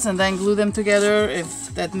 pages and then glue them together,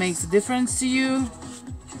 if that makes a difference to you.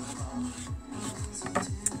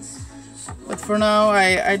 But for now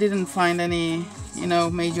I didn't find any, you know,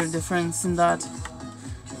 major difference in that.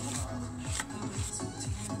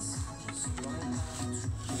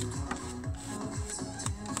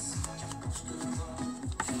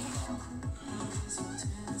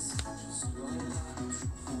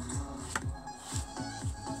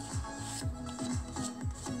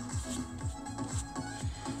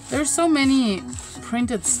 There's so many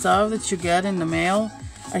printed stuff that you get in the mail.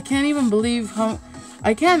 I can't even believe how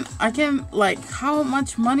I can like, how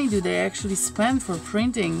much money do they actually spend for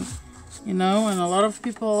printing, you know? And a lot of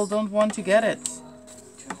people don't want to get it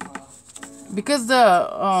because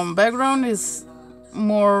the background is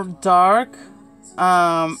more dark.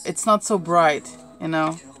 It's not so bright, you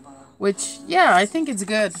know, which, yeah, I think it's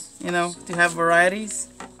good, you know, to have varieties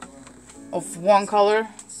of one color.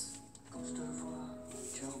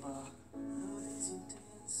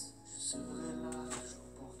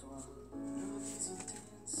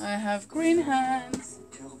 I have green hands.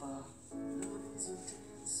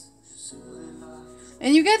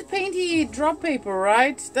 And you get painty drop paper,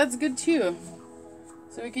 right? That's good too.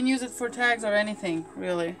 So we can use it for tags or anything,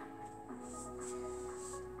 really.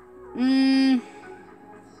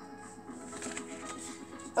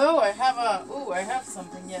 Oh, I have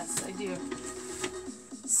something. Yes, I do.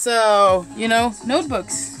 So, you know,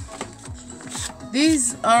 notebooks.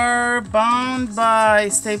 These are bound by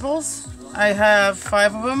staples. I have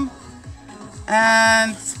 5 of them.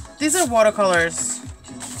 And these are watercolors.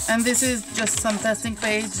 And this is just some testing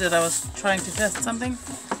page that I was trying to test something.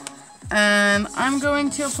 And I'm going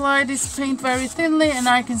to apply this paint very thinly, and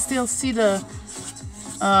I can still see the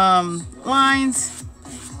lines.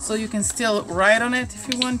 So you can still write on it if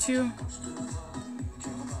you want to.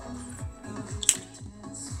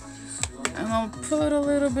 And I'll put a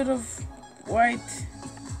little bit of white.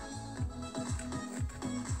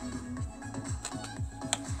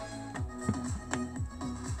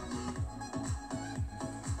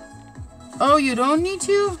 Oh, you don't need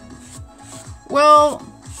to? Well,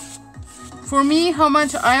 for me, how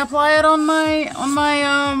much I apply it on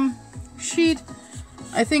my sheet,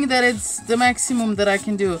 I think that it's the maximum that I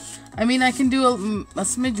can do. I mean, I can do a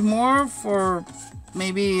smidge more for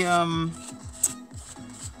maybe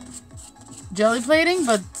jelly plating,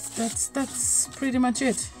 but that's pretty much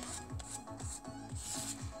it.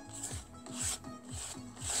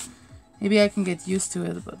 Maybe I can get used to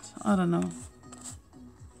it, but I don't know.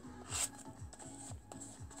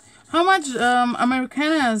 How much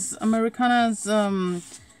Americanas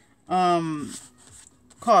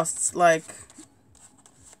costs, like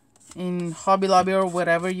in Hobby Lobby or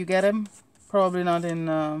whatever you get them? Probably not in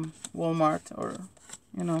Walmart or,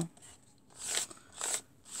 you know.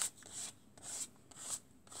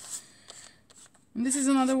 And this is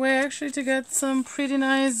another way actually to get some pretty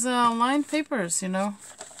nice lined papers, you know.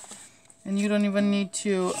 And you don't even need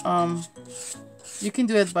to, you can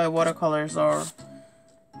do it by watercolors or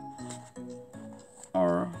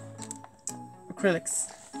acrylics.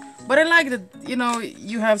 But I like that, you know,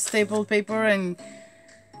 you have stapled paper and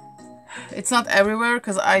it's not everywhere,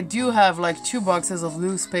 because I do have like 2 boxes of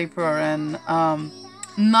loose paper and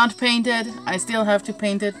not painted. I still have to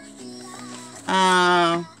paint it.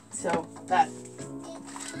 So that.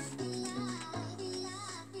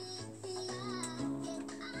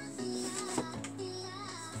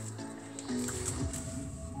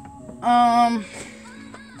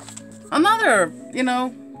 Another, you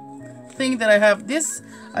know, thing that I have, this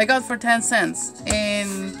I got for 10 cents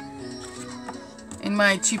in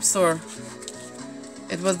my cheap store.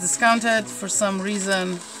 It was discounted for some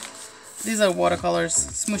reason. These are watercolors,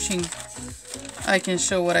 smooshing. I can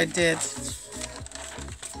show what I did.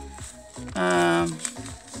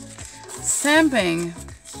 Stamping.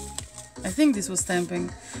 I think this was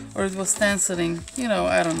stamping, or it was stenciling. You know,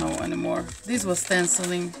 I don't know anymore. This was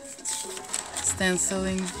stenciling.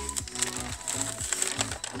 Stenciling.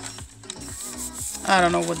 I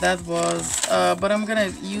don't know what that was, but I'm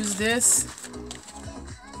gonna use this.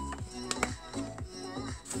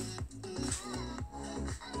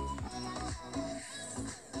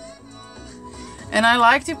 And I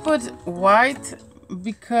like to put white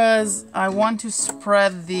because I want to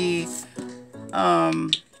spread the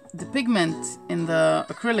pigment in the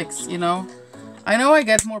acrylics, you know. I know I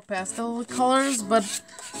get more pastel colors, but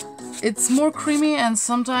it's more creamy, and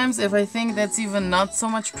sometimes if I think that's even not so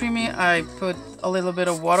much creamy, I put a little bit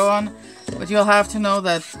of water on. But you'll have to know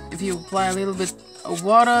that if you apply a little bit of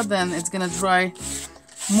water, then it's gonna dry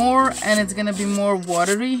more and it's gonna be more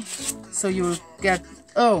watery. So you will get,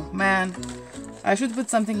 oh man, I should put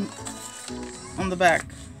something on the back,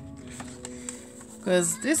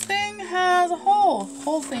 because this thing has a hole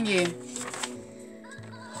thingy.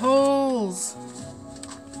 Holes.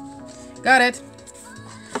 Got it.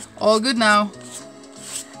 All good now.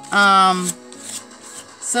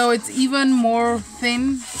 So it's even more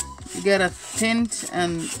thin. You get a tint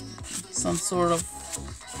and some sort of,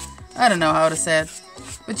 I don't know how to say it,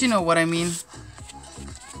 but you know what I mean.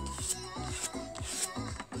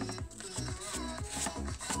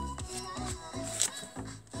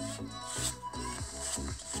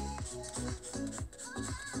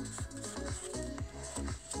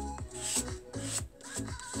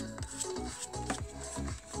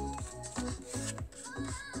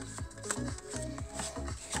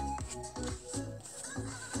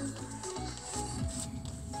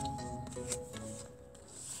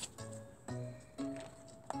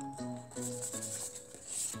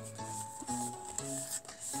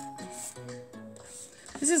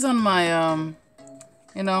 This is on my,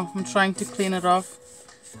 you know, I'm trying to clean it off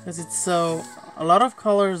because it's so, a lot of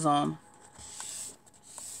colors on.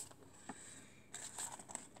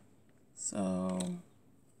 So,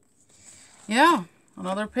 yeah,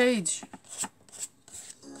 another page.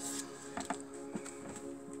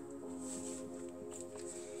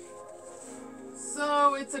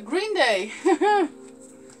 So, it's a green day.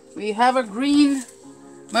 We have a green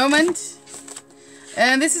moment.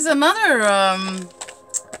 And this is another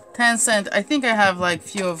 10 cent. I think I have like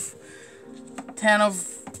few of 10 of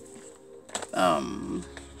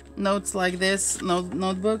notes like this,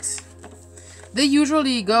 notebooks. They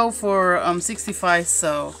usually go for 65,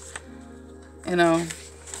 so you know.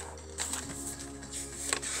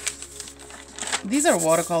 These are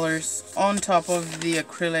watercolors on top of the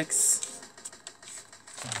acrylics.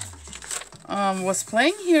 Was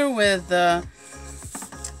playing here with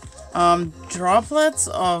droplets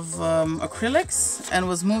of acrylics and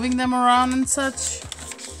was moving them around and such.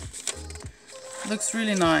 Looks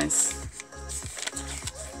really nice.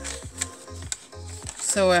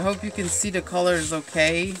 So I hope you can see the colors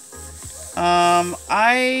okay.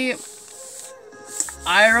 I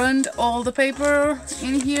ironed all the paper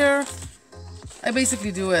in here. I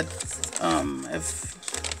basically do it if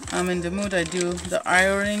I'm in the mood. I do the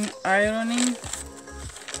ironing.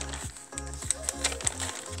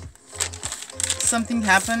 Something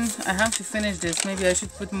happened. I have to finish this. Maybe I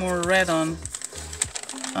should put more red on.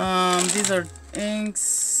 These are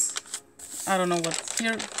inks. I don't know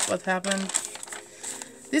what happened.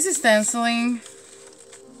 This is stenciling.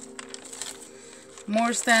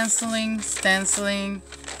 More stenciling.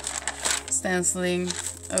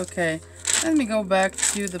 Okay. Let me go back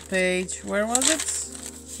to the page. Where was it?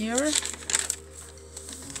 Here.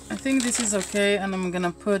 I think this is okay, and I'm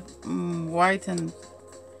gonna put white and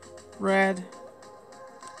red.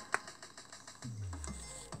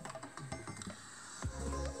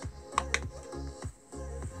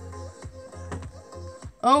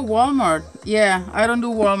 Oh, Walmart. Yeah, I don't do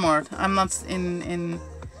Walmart. I'm not in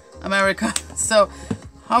America. So,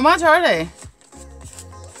 how much are they?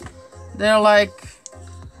 They're like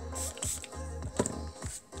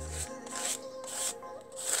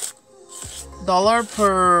 $1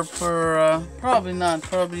 per probably not,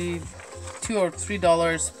 probably $2 or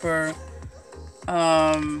 $3 per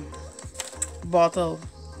bottle.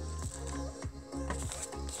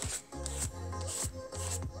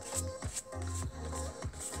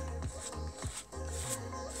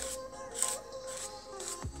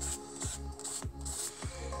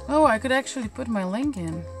 Oh, I could actually put my link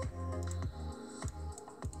in.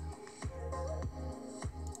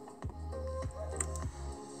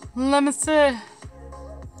 Let me see.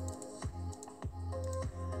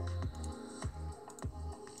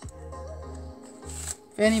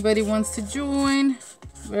 If anybody wants to join,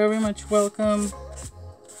 very much welcome.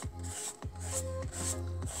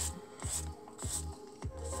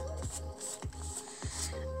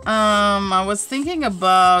 I was thinking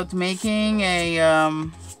about making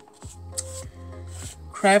a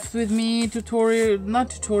craft with me tutorial, not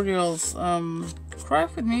tutorials,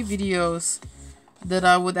 craft with me videos that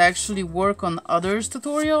I would actually work on others'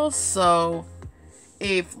 tutorials. So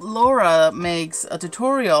if Laura makes a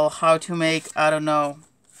tutorial how to make, I don't know,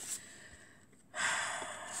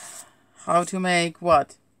 how to make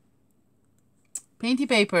what? Painty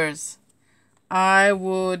papers. I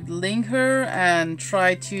would link her and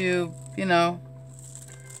try to, you know,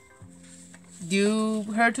 do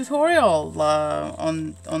her tutorial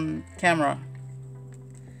on camera.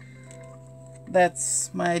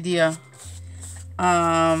 That's my idea.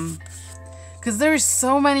 Because there's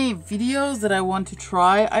so many videos that I want to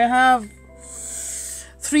try. I have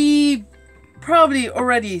probably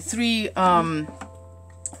already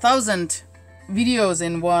 3,000 videos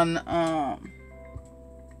in one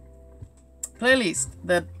playlist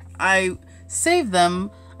that I save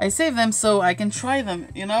them. I save them so I can try them,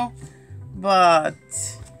 you know. But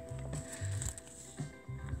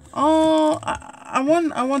I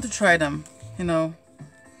want to try them, you know.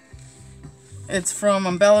 It's from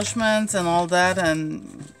embellishments and all that,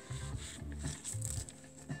 and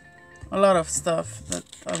a lot of stuff that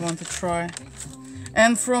I want to try,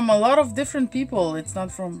 and from a lot of different people. It's not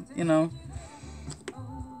from, you know,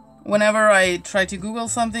 whenever I try to Google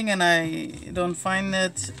something and I don't find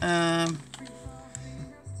it, and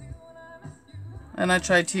I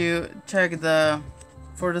try to check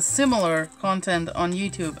for the similar content on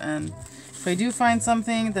YouTube, and if I do find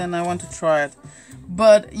something, then I want to try it.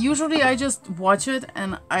 But usually I just watch it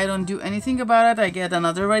and I don't do anything about it. I get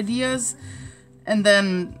another ideas and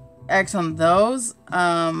then act on those.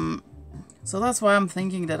 So that's why I'm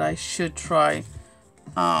thinking that I should try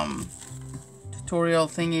tutorial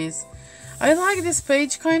thingies. I like this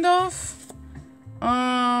page kind of.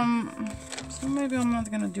 So maybe I'm not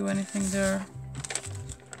gonna do anything there.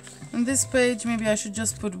 On this page, maybe I should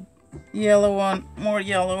just put yellow on, more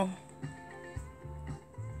yellow.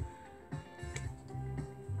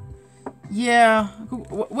 Yeah,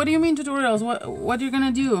 what do you mean tutorials? What are you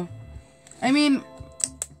gonna do? I mean,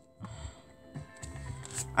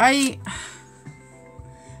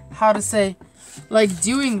 how to say, like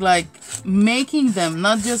doing, like making them,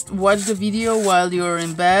 not just watch the video while you're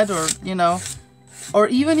in bed, or you know, or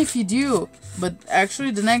even if you do, but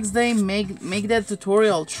actually the next day make that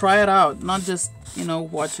tutorial, try it out, not just, you know,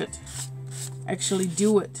 watch it. Actually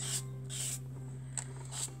do it.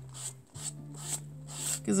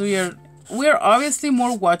 Because we're obviously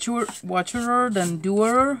more watcher than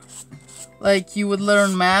doer. Like you would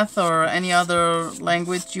learn math or any other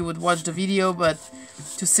language, you would watch the video, but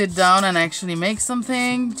to sit down and actually make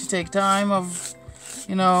something, to take time of,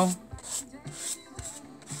 you know.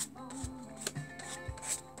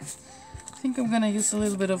 I think I'm gonna use a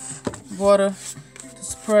little bit of water to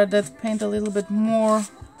spread that paint a little bit more.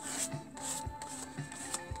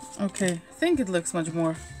 Okay, I think it looks much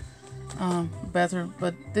more better,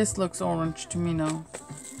 but this looks orange to me now.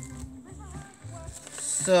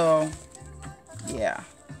 So, yeah.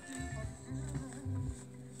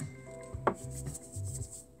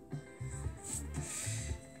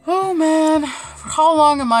 Oh man, how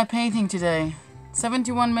long am I painting today?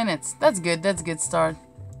 71 minutes. That's good, that's a good start.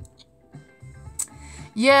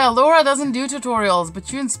 Yeah, Laura doesn't do tutorials,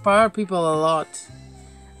 but you inspire people a lot.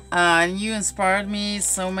 And you inspired me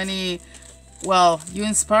so many, well, you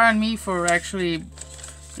inspired me for actually,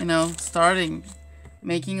 you know, starting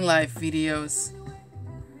making live videos.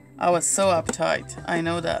 I was so uptight. I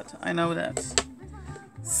know that. I know that.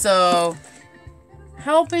 So,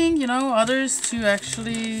 helping, you know, others to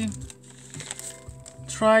actually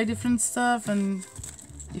try different stuff, and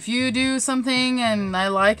if you do something and I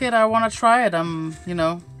like it, I want to try it. You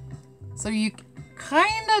know, so you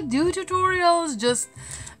kind of do tutorials, just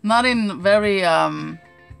not in very,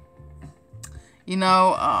 you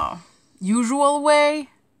know, usual way.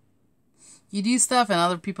 You do stuff and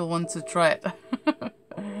other people want to try it.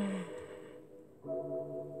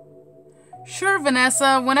 Sure,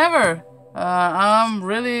 Vanessa, whenever. I'm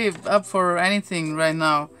really up for anything right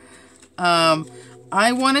now.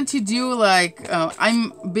 I wanted to do like,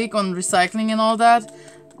 I'm big on recycling and all that,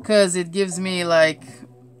 because it gives me like,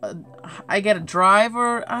 I get a drive,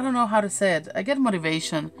 or I don't know how to say it. I get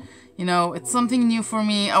motivation. You know, it's something new for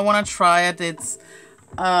me. I want to try it. It's,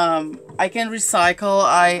 I can recycle.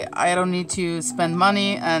 I don't need to spend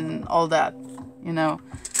money and all that, you know.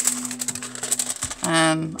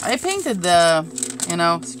 And I painted the, you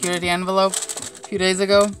know, security envelope a few days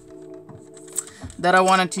ago that I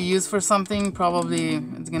wanted to use for something. Probably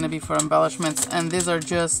it's gonna be for embellishments, and these are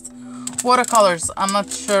just watercolors. I'm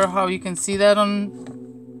not sure how you can see that on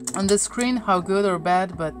the screen, how good or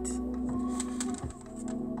bad, but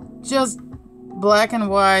just black and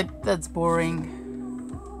white. That's boring.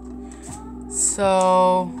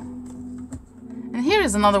 So, and here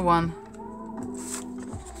is another one.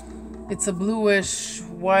 It's a bluish,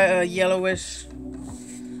 white, yellowish,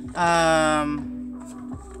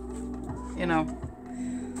 you know,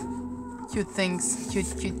 cute things,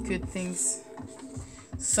 cute things.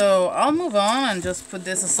 So I'll move on and just put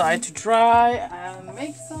this aside to dry and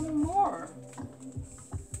make some more.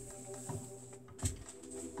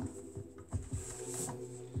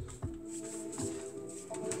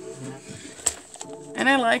 And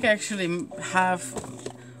I like actually have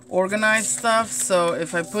organized stuff, so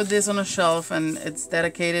if I put this on a shelf and it's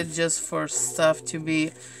dedicated just for stuff to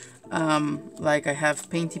be like, I have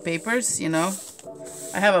painty papers, you know,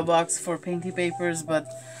 I have a box for painty papers, but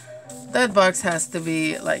that box has to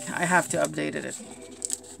be like, I have to update it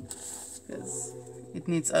because it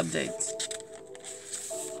needs updates.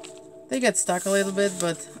 They get stuck a little bit,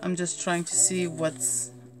 but I'm just trying to see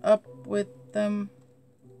what's up with them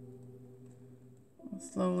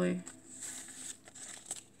slowly.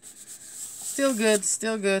 Still good,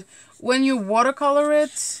 still good. When you watercolor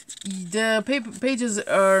it, the pages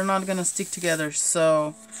are not gonna stick together,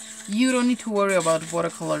 so you don't need to worry about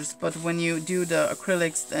watercolors. But when you do the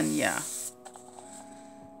acrylics, then yeah,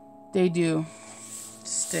 they do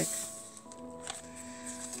stick.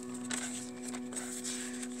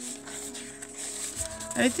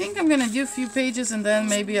 I think I'm gonna do a few pages and then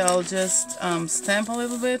maybe I'll just stamp a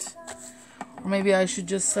little bit, or maybe I should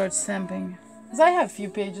just start stamping, because I have a few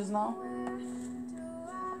pages now.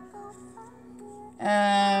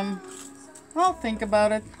 I'll think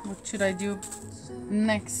about it. What should I do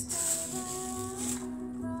next?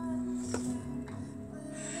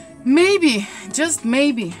 Maybe, just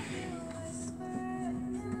maybe.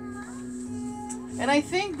 And I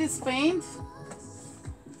think this paint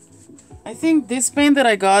that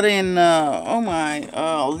I got in, oh my,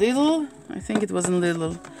 Lidl. I think it was in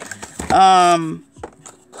Lidl.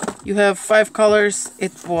 You have 5 colors.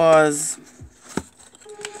 It was,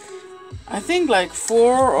 I think, like $4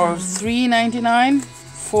 or $3.99,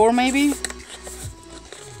 4 maybe.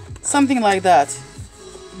 something like that.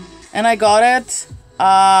 And I got it,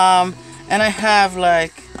 and I have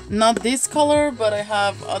like, not this color, but I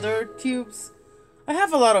have other tubes. I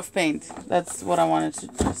have a lot of paint. That's what I wanted to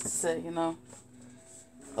just say, you know.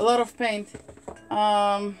 A lot of paint.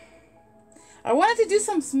 I wanted to do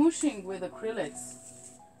some smooshing with acrylics,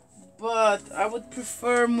 but I would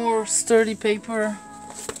prefer more sturdy paper.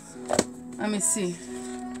 Let me see.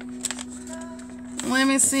 Let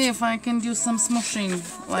me see if I can do some smooshing,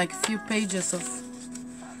 like a few pages of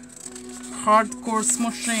hardcore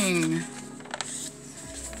smooshing.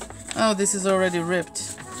 Oh, this is already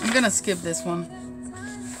ripped. I'm gonna skip this one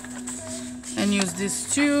and use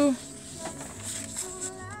this too.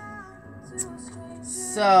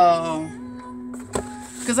 So,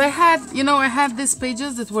 because I had, you know, I had these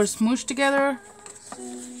pages that were smooshed together.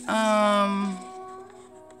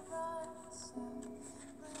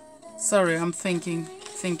 Sorry, I'm thinking.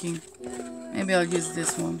 Maybe I'll use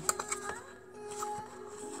this one.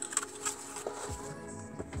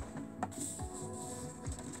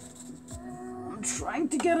 I'm trying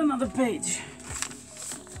to get another page.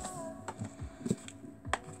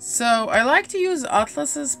 So I like to use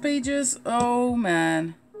Atlas's pages. Oh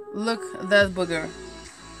man, look at that booger.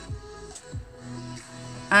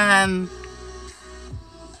 And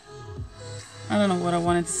I don't know what I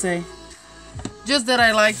wanted to say. Just that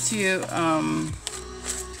I like to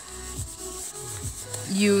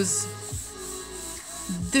use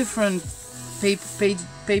different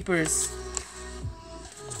papers.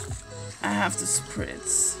 I have to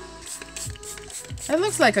spritz. It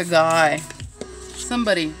looks like a guy.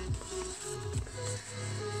 Somebody.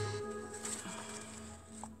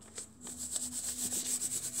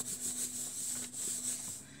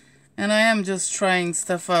 And I am just trying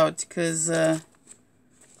stuff out because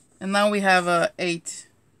and now we have a 8.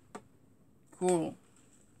 Cool.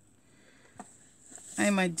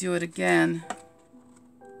 I might do it again.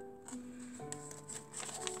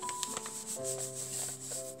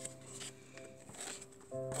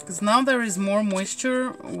 Because now there is more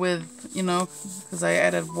moisture with, you know, because I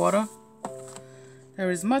added water.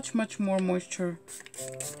 There is much more moisture.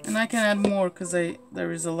 And I can add more because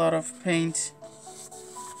there is a lot of paint.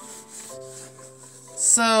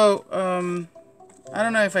 So, I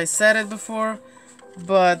don't know if I said it before,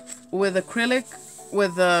 but with acrylic,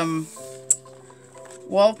 with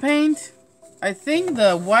wall paint, I think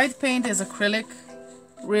the white paint is acrylic,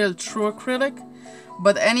 real true acrylic,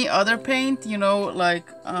 but any other paint, you know, like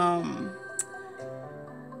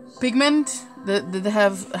pigment that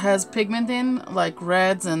has pigment in, like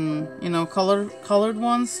reds and, you know, colored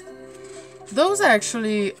ones, those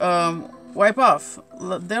actually wipe off.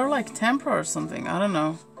 They're like tempera or something, I don't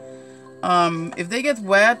know. If they get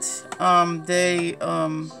wet, they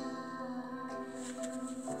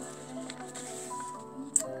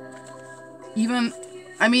even,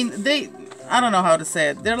 I mean, I don't know how to say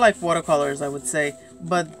it. They're like watercolors, I would say,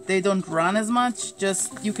 but they don't run as much.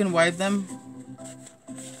 Just, you can wipe them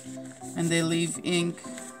and they leave ink,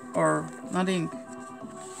 or not ink.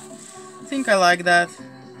 I think I like that.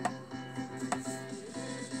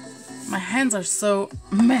 My hands are so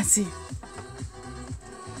messy.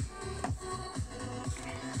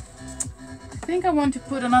 I think I want to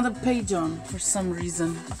put another page on for some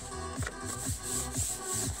reason.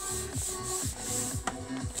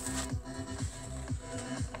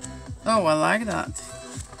 Oh, I like that.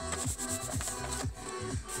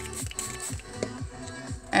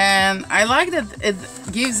 And I like that it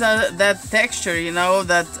gives that texture, you know,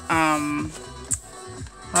 that how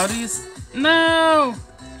do you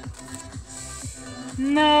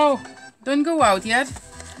no, don't go out yet.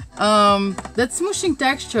 That smooshing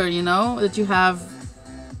texture, you know, that you have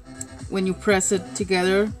when you press it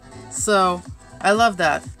together. So I love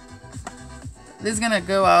that. This is gonna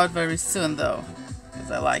go out very soon though, because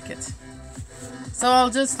I like it. So I'll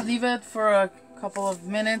just leave it for a couple of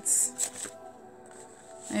minutes.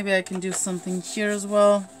 Maybe I can do something here as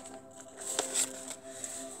well.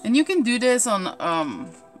 And you can do this on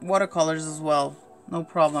watercolors as well, no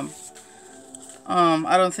problem.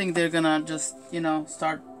 I don't think they're gonna just, you know,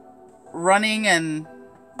 start running and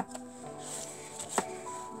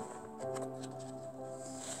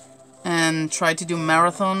try to do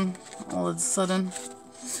marathon all of a sudden.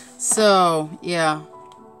 So yeah,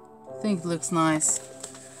 I think it looks nice.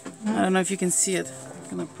 I don't know if you can see it.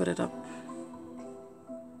 I'm gonna put it up.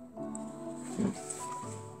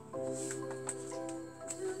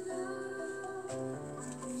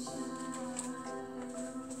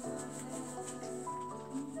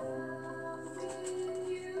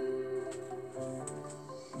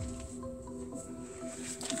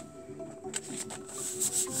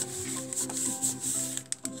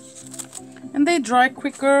 And they dry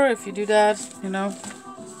quicker if you do that, you know.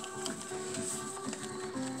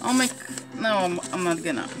 I'll make... No, I'm not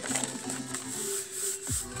gonna.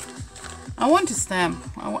 I want to stamp.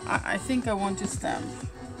 I think I want to stamp.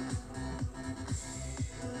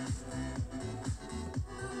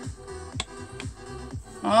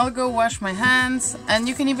 I'll go wash my hands, and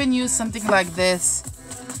you can even use something like this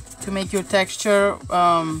to make your texture.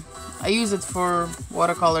 I use it for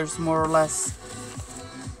watercolors more or less.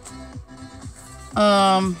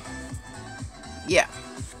 Yeah.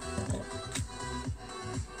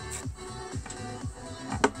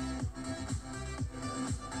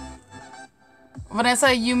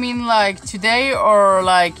 Vanessa, you mean like today or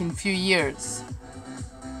like in few years?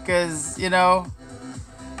 Because, you know,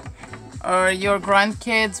 are your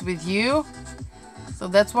grandkids with you? So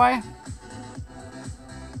that's why?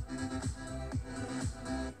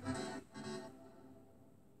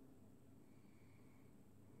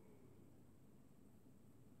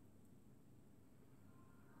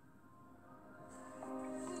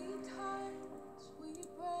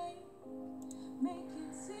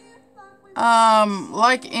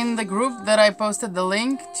 Like in the group that I posted the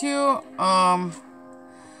link to,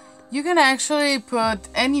 you can actually put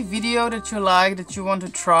any video that you like, that you want to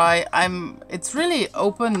try. It's really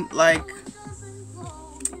open, like,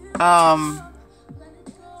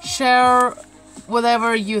 share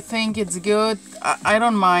whatever you think it's good. I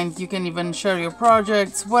don't mind. You can even share your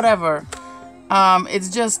projects, whatever. It's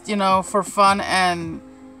just, you know, for fun and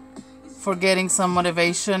for getting some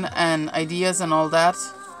motivation and ideas and all that.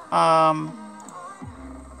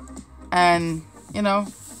 And, you know,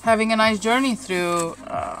 having a nice journey through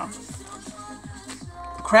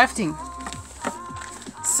crafting.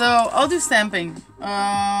 So I'll do stamping.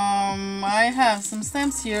 I have some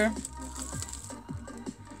stamps here.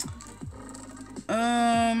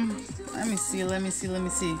 Let me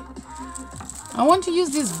see. I want to use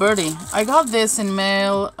this birdie. I got this in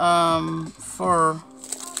mail from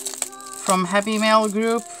Happy Mail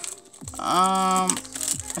group.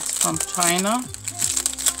 It's from China,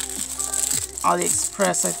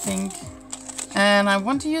 AliExpress, I think. And I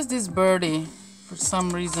want to use this birdie for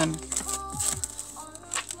some reason.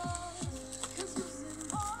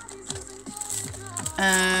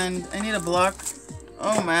 And I need a block.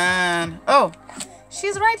 Oh man. Oh,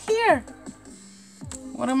 she's right here.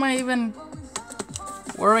 What am I even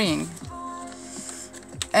worrying?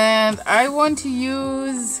 And I want to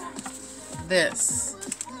use this,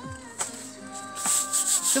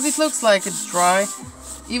 because it looks like it's dry.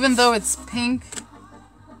 Even though it's pink,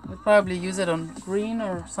 we'll probably use it on green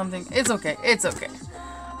or something. It's okay, it's okay.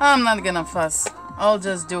 I'm not gonna fuss. I'll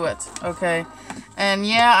just do it, okay? And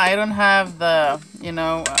yeah, I don't have the, you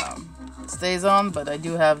know, stays on, but I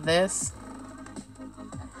do have this.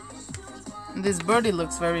 And this birdie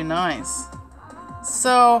looks very nice.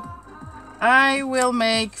 So I will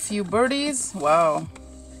make few birdies. Wow.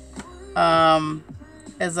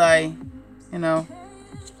 As I, you know,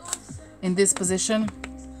 in this position.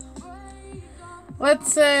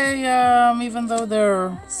 Let's say, even though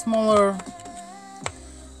they're smaller,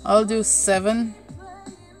 I'll do 7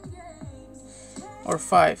 or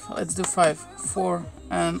 5. Let's do 5, 4,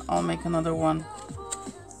 and I'll make another one.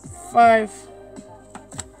 5.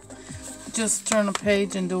 Just turn a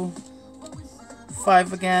page and do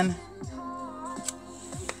 5 again.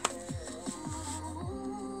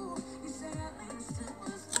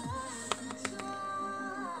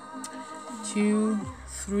 Two,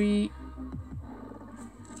 3,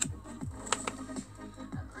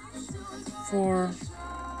 4,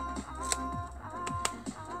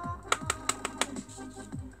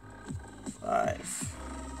 5.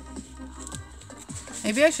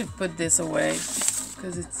 Maybe I should put this away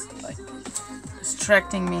because it's like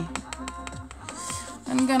distracting me.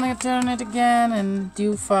 I'm gonna turn it again and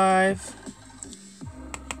do 5.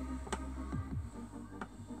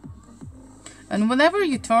 And whenever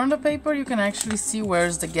you turn the paper, you can actually see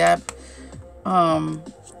where's the gap.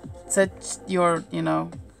 Set your, you know,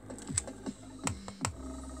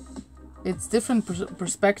 it's different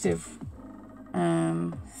perspective.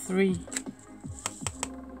 3.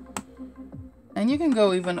 And you can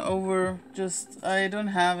go even over. Just, I don't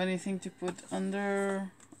have anything to put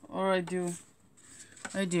under, or I do.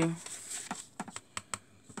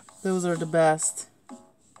 Those are the best.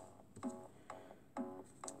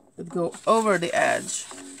 That go over the edge.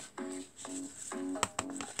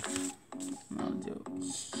 I'll do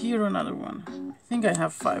here another one. I think I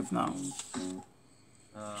have 5 now.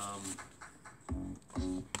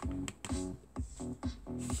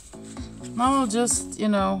 Now I'll just, you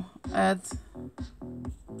know, add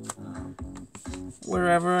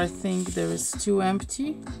wherever I think there is too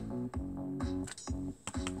empty.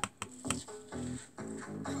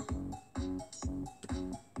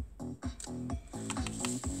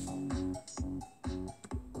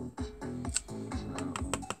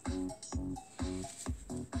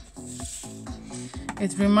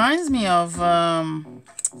 It reminds me of,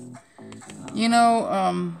 you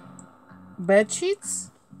know, bed sheets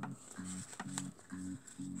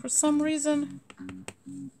for some reason.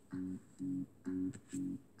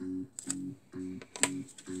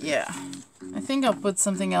 Yeah, I think I'll put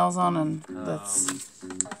something else on, and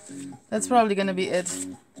that's probably gonna be it.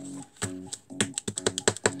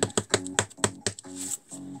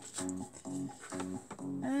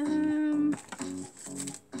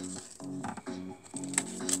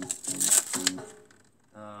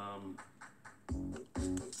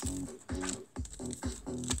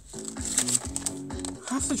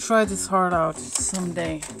 I have to try this heart out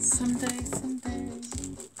someday. Someday.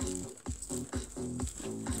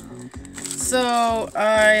 So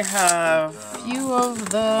I have a few of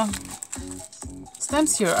the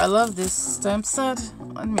stamps here. I love this stamp set.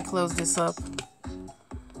 Let me close this up.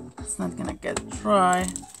 It's not gonna get dry.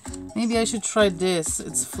 Maybe I should try this.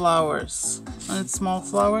 It's flowers. And it's small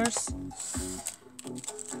flowers.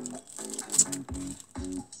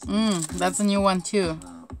 That's a new one too.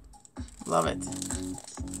 Love it.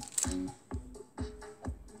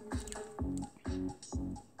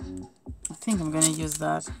 I think I'm gonna use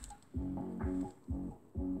that.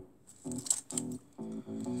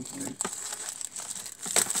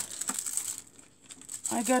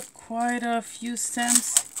 I got quite a few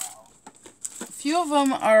stamps. A few of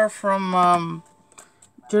them are from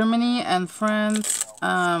Germany and France,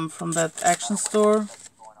 from that action store.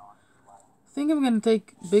 I think I'm gonna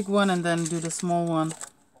take big one and then do the small one.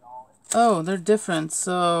 Oh, they're different,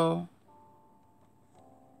 so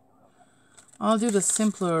I'll do the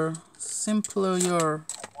simpler,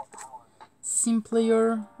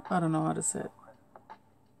 I don't know how to say it.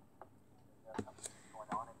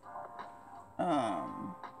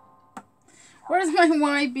 Where's my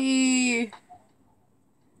YB?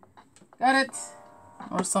 Got it?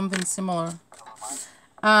 Or something similar.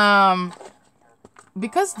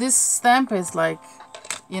 Because this stamp is like,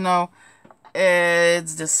 you know,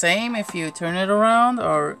 it's the same if you turn it around,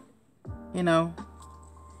 or, you know,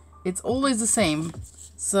 it's always the same.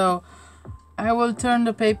 So I will turn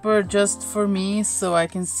the paper just for me so I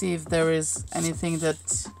can see if there is anything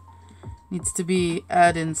that needs to be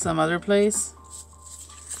added in some other place.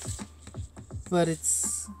 But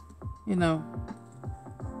it's, you know,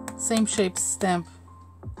 same shape stamp.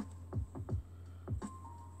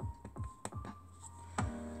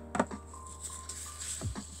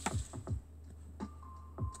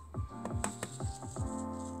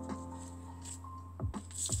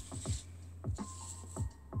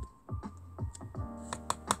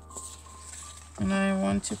 And I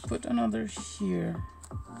want to put another here.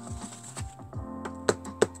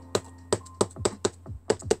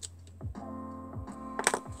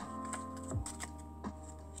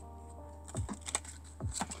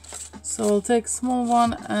 So I'll take small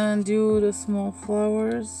one and do the small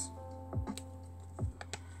flowers.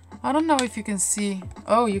 I don't know if you can see.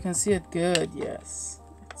 Oh, you can see it good. Yes,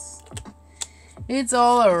 it's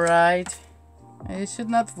all alright. I should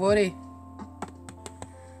not worry.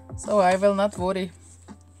 So I will not worry.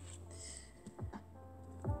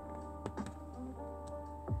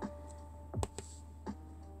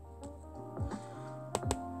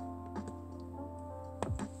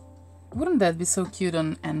 Wouldn't that be so cute on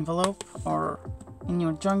an envelope or in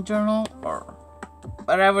your junk journal or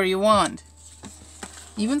wherever you want?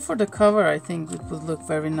 Even for the cover, I think it would look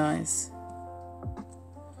very nice.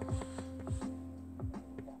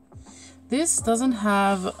 This doesn't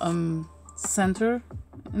have center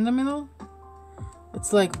in the middle.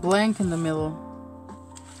 It's like blank in the middle.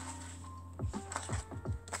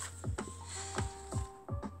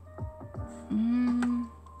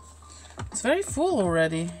 It's very full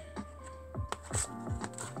already.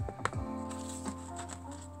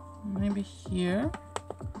 Maybe here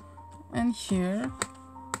and here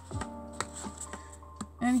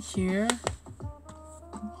and here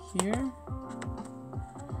and here.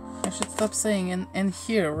 I should stop saying and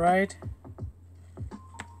here, right?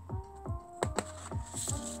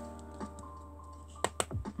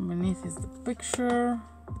 Beneath is the picture.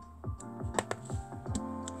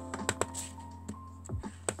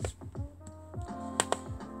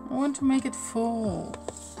 I want to make it full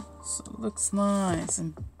so it looks nice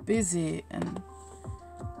and busy and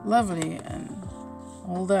lovely and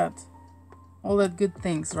all that good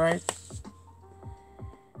things, right?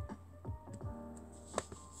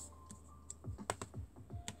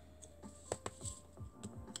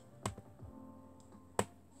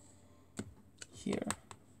 Here,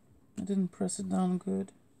 I didn't press it down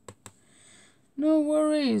good. No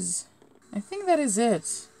worries. I think that is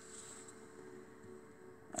it.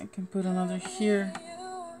 I can put another here.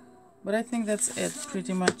 But I think that's it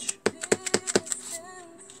pretty much.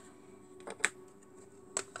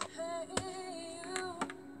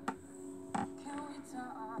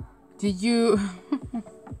 Did you...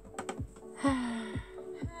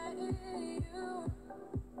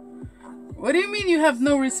 What do you mean you have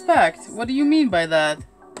no respect? What do you mean by that?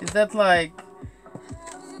 Is that like...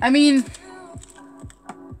 I mean...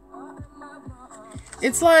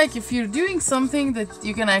 It's like if you're doing something that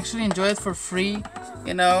you can actually enjoy it for free,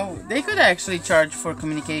 you know, they could actually charge for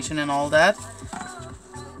communication and all that.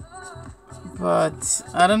 But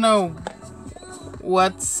I don't know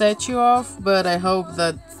what set you off, but I hope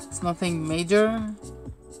that it's nothing major.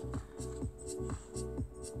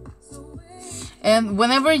 And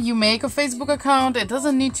whenever you make a Facebook account, it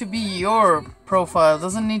doesn't need to be your profile, it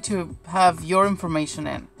doesn't need to have your information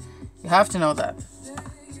in. You have to know that.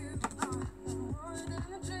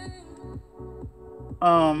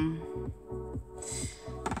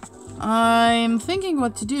 I'm thinking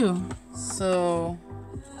what to do, so...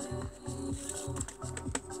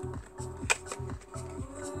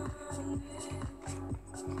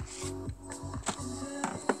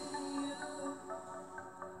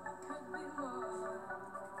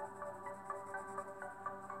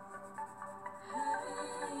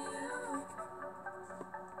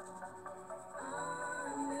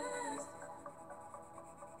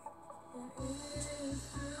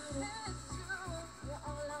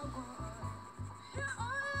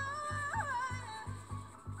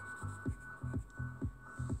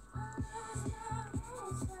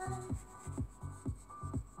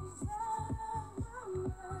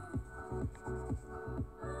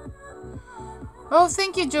 Oh,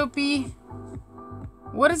 thank you, Jopi.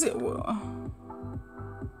 What is it?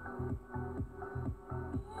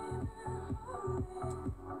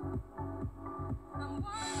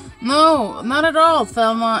 No, not at all,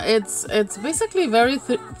 Thelma. It's basically very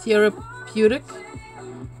therapeutic.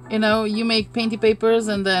 You know, you make painty papers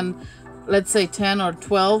and then, let's say 10 or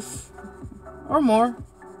 12 or more.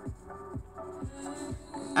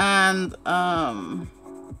 And I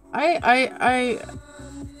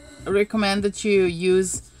recommend that you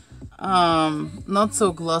use not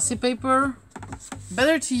so glossy paper.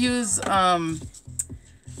 Better to use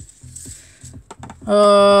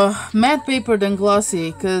matte paper than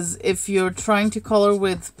glossy, because if you're trying to color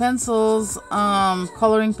with pencils,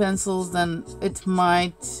 coloring pencils, then it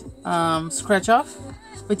might scratch off.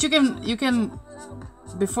 But you can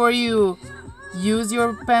before you use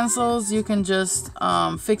your pencils, you can just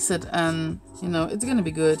fix it, and you know it's gonna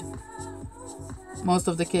be good. Most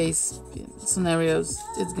of the case scenarios,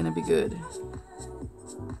 it's gonna be good.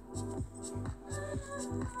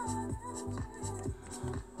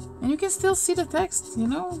 And you can still see the text, you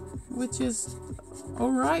know, which is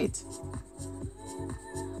all right.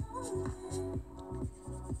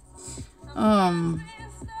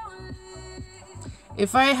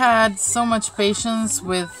 If I had so much patience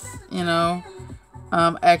with, you know,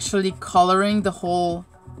 actually coloring the whole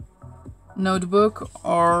notebook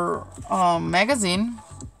or magazine,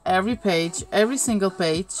 every page, every single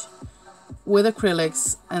page with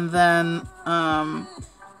acrylics, and then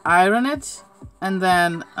iron it, and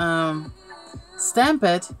then stamp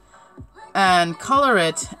it and color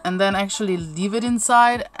it, and then actually leave it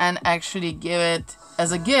inside and actually give it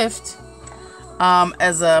as a gift,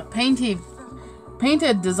 as a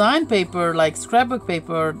painted design paper, like scrapbook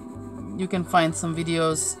paper. You can find some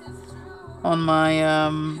videos on my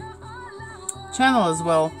channel as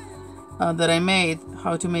well that I made,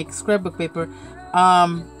 how to make scrapbook paper.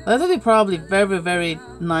 That would be probably very, very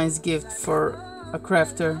nice gift for a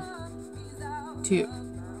crafter too.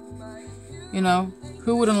 You know,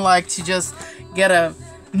 who wouldn't like to just get a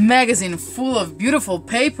magazine full of beautiful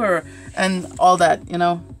paper and all that, you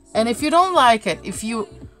know? And if you don't like it, if you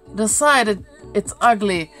decide it's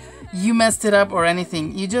ugly, you messed it up or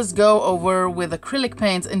anything, you just go over with acrylic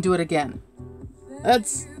paints and do it again.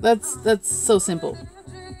 That's so simple.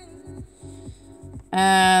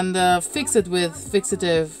 And fix it with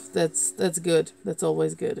fixative. That's good. That's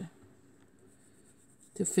always good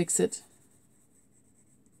to fix it.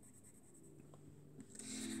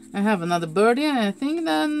 I have another birdie, and I think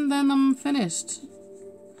then I'm finished.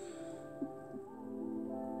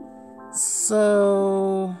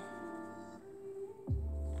 So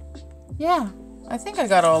yeah, I think I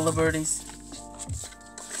got all the birdies.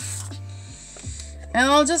 And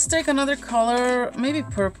I'll just take another color, maybe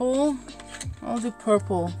purple. I'll do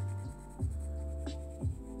purple.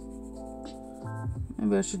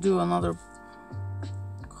 Maybe I should do another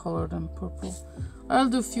color than purple. I'll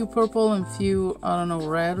do a few purple and few, I don't know,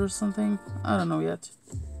 red or something. I don't know yet.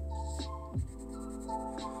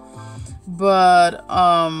 But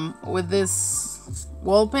with this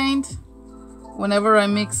wall paint, whenever I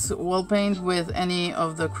mix wall paint with any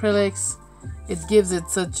of the acrylics, it gives it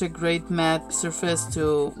such a great matte surface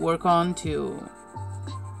to work on. To,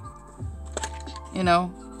 you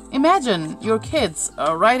know, imagine your kids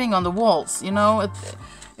writing on the walls. You know,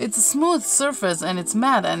 it's a smooth surface and it's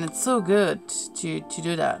matte and it's so good to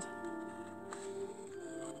do that.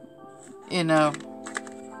 You know,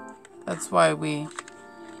 that's why I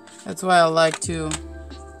like to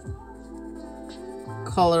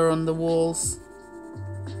color on the walls.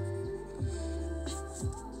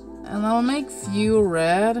 And I'll make few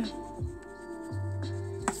red.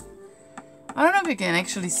 I don't know if you can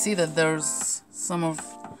actually see that there's some of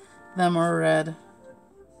them are red.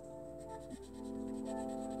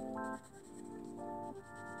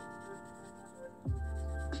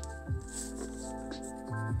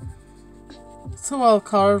 So I'll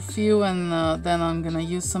color a few and then I'm gonna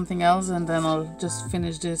use something else, and then I'll just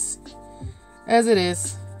finish this as it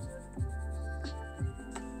is.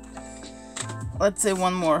 Let's say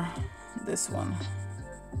one more, this one.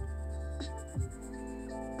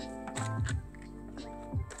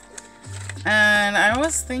 And I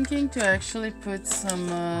was thinking to actually put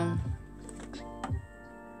some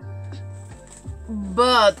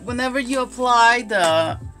but whenever you apply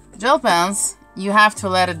the gel pens, you have to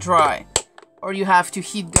let it dry, or you have to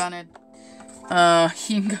heat gun it.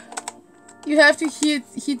 You have to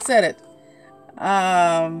heat set it.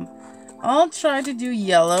 I'll try to do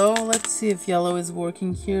yellow. Let's see if yellow is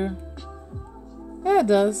working here. Yeah, it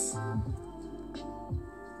does.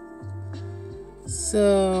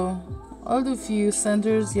 So I'll do a few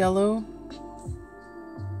centers yellow.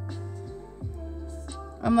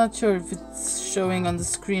 I'm not sure if it's showing on the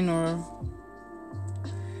screen or...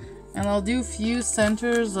 And I'll do a few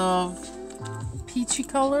centers of peachy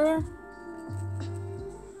color.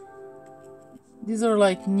 These are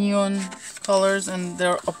like neon colors and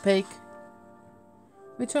they're opaque,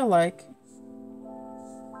 which I like.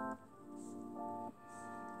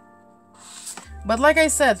 But like I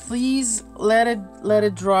said, please let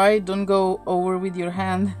it dry. Don't go over with your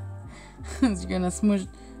hand. You're gonna smudge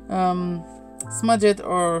it,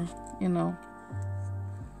 or you know.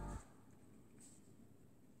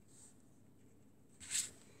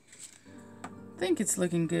 I think it's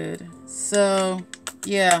looking good. So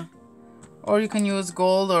yeah, or you can use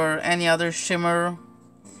gold or any other shimmer.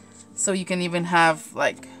 So you can even have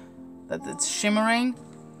like that it's shimmering,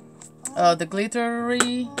 the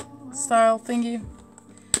glittery style thingy.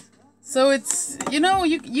 So it's, you know,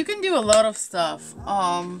 you can do a lot of stuff.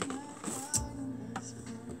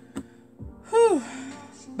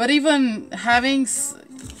 But even having,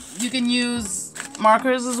 you can use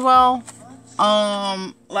markers as well,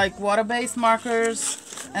 like water-based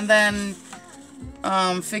markers, and then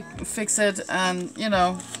fix it, and you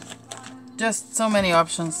know, just so many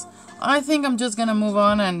options. I think I'm just gonna move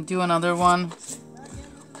on and do another one,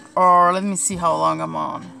 or let me see how long I'm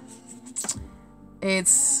on.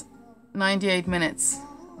 It's 98 minutes,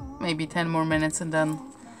 maybe 10 more minutes, and then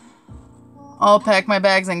I'll pack my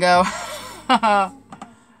bags and go.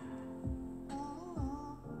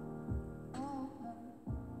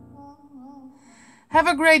 Have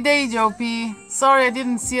a great day, Joe P. Sorry I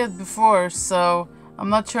didn't see it before, so I'm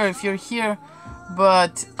not sure if you're here,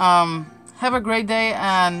 but have a great day,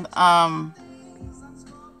 and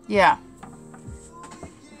yeah,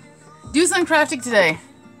 do some crafting today.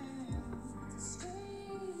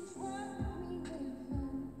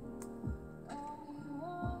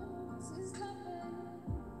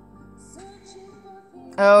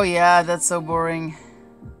 Oh yeah, that's so boring.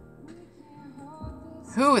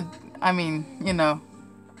 Who would, I mean, you know.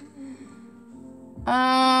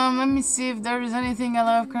 Let me see if there is anything I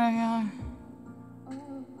love crafting.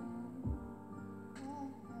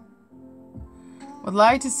 Would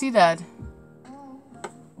like to see that.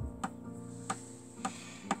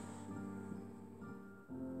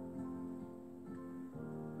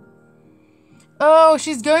 Oh,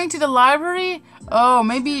 she's going to the library? Oh,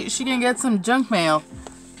 maybe she can get some junk mail.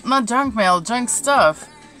 Not junk mail, junk stuff.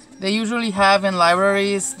 They usually have in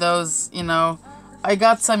libraries those, you know. I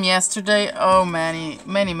got some yesterday. Oh, many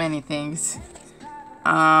things.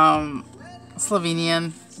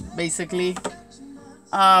 Slovenian, basically.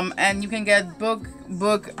 And you can get book,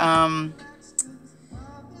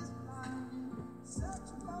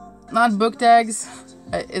 not book tags.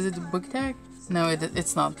 Is it a book tag? No,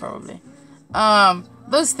 it's not, probably.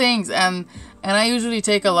 Those things, and I usually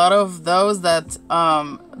take a lot of those that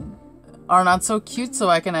are not so cute, so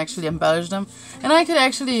I can actually embellish them. And I could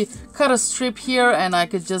actually cut a strip here, and I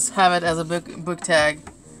could just have it as a book tag.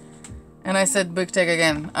 And I said book tag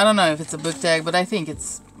again. I don't know if it's a book tag, but I think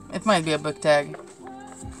it might be a book tag.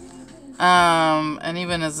 And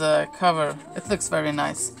even as a cover, it looks very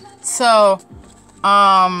nice. So,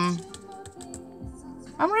 I'm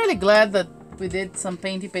really glad that we did some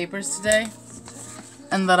painty papers today,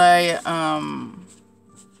 and that I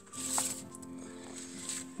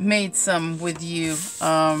made some with you.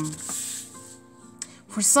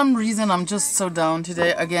 For some reason, I'm just so down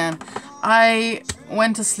today. Again, I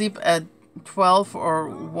went to sleep at 12 or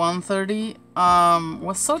 1:30.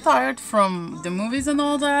 Was so tired from the movies and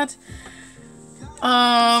all that.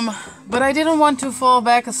 But I didn't want to fall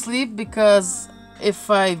back asleep, because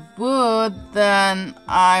if I would, then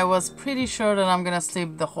I was pretty sure that I'm gonna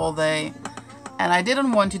sleep the whole day, and I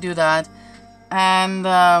didn't want to do that. And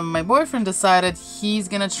my boyfriend decided he's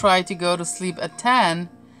gonna try to go to sleep at 10.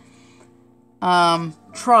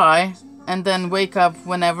 Try, and then wake up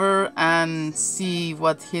whenever and see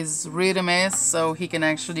what his rhythm is, so he can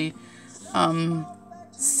actually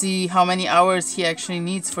see how many hours he actually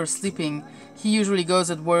needs for sleeping. He usually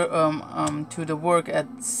goes at work to the work at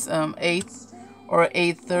 8 or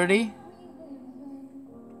 8:30.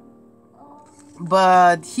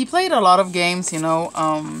 But he played a lot of games, you know,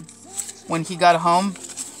 when he got home,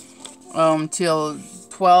 till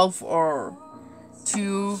 12 or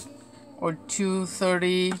 2 or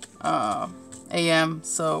 2:30 a.m.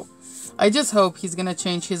 So I just hope he's gonna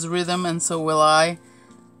change his rhythm, and so will I.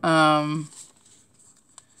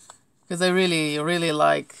 Because I really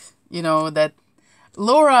like, you know, that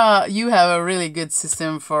Laura, you have a really good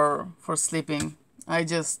system for sleeping.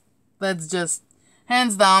 That's just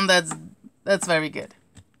hands down, that's very good.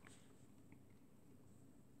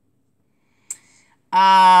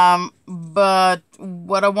 But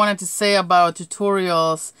what I wanted to say about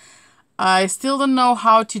tutorials, I still don't know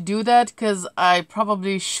how to do that, because I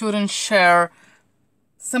probably shouldn't share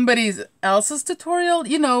somebody else's tutorial.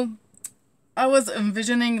 You know, I was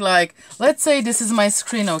envisioning, like, let's say this is my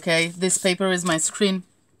screen, okay? This paper is my screen.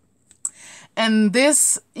 And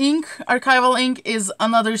this ink, archival ink, is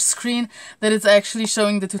another screen that is actually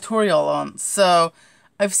showing the tutorial on. So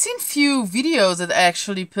I've seen few videos that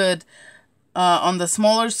actually put on the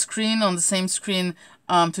smaller screen, on the same screen,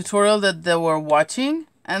 tutorial that they were watching,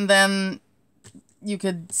 and then you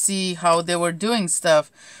could see how they were doing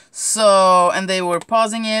stuff. So, and they were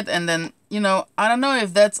pausing it, and then, you know, I don't know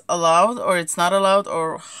if that's allowed or it's not allowed,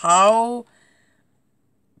 or how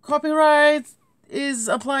copyright is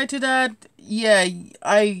applied to that. Yeah,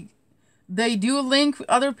 they do link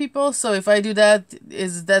other people, so if I do that,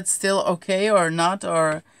 is that still okay or not?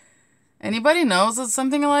 Or anybody knows of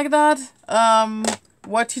something like that?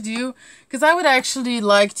 What to do? Because I would actually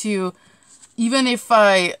like to, even if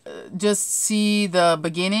I just see the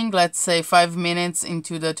beginning, let's say 5 minutes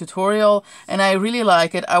into the tutorial, and I really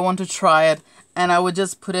like it, I want to try it, and I would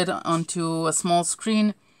just put it onto a small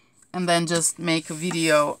screen and then just make a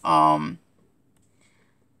video.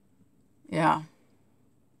 Yeah.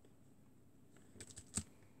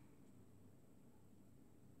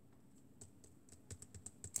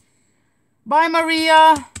 Bye,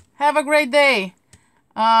 Maria. Have a great day.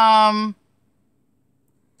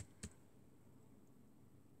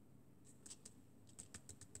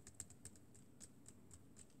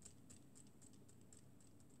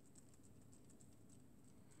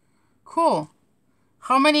 Cool.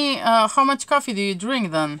 How much coffee do you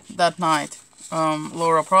drink then that night?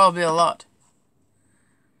 Laura, probably a lot.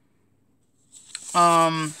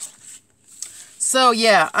 So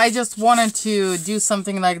yeah, I just wanted to do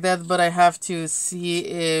something like that, but I have to see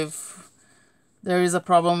if there is a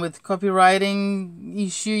problem with copywriting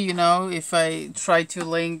issue, you know, if I try to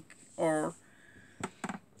link, or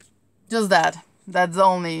just that. That's the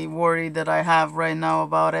only worry that I have right now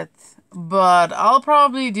about it. But I'll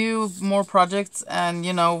probably do more projects, and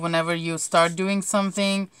you know, whenever you start doing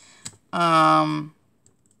something, whenever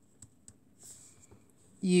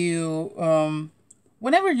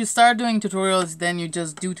you start doing tutorials, then you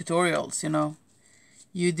just do tutorials, you know.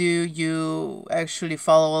 You actually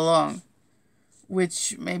follow along,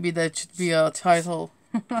 which maybe that should be a title.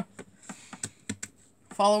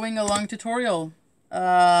 Following along tutorial.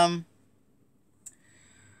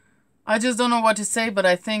 I just don't know what to say, but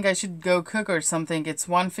I think I should go cook or something. It's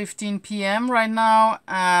 1:15 p.m. right now,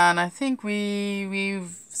 and I think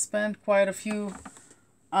we've spent quite a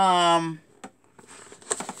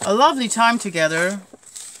lovely time together.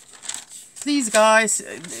 Please, guys,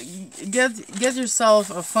 get yourself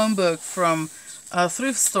a phone book from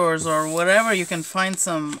thrift stores or wherever you can find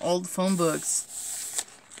some old phone books.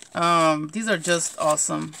 These are just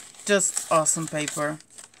awesome paper.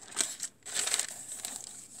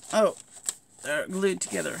 Oh, they're glued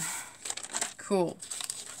together. cool.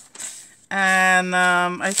 And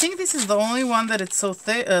I think this is the only one that it's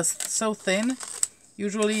so thin.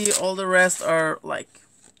 Usually all the rest are like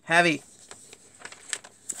heavy.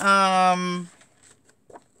 I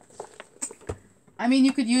mean,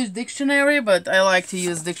 you could use dictionary, but I like to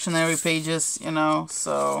use dictionary pages, you know,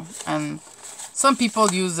 so, and some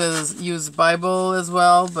people use Bible as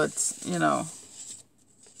well, but, you know,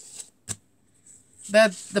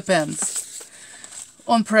 that depends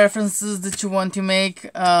on preferences that you want to make.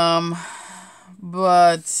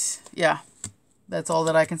 But yeah, that's all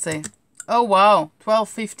that I can say. Oh wow,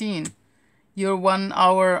 12:15. You're 1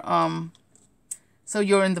 hour, so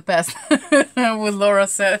you're in the past, what Laura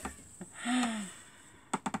said.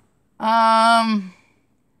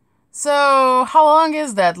 So how long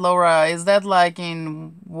is that, Laura? Is that like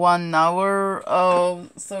in 1 hour? Oh,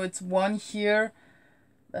 so it's 1 here.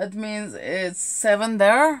 That means it's 7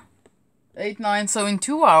 there. 8, 9, so in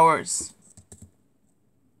 2 hours.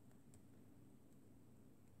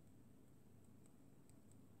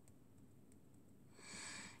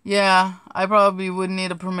 Yeah, I probably would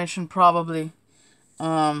need a permission, probably.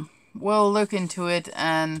 We'll look into it,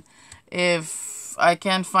 and if I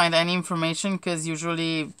can't find any information, because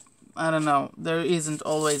usually, I don't know, there isn't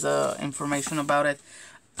always information about it.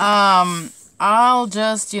 I'll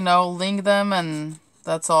just, you know, link them, and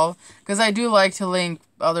that's all. Because I do like to link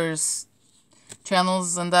others'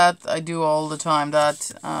 channels, and that I do all the time.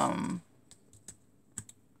 That,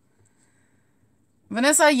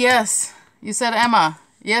 Vanessa, yes. You said Emma.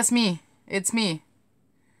 Yes, me. It's me.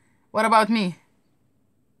 What about me?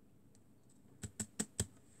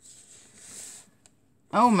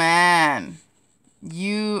 Oh man,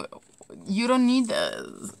 you don't need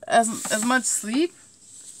as much sleep.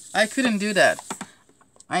 I couldn't do that.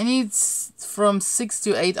 I need from 6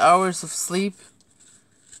 to 8 hours of sleep.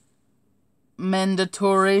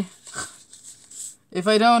 Mandatory. If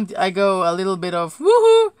I don't, I go a little bit of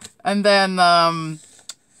woohoo, and then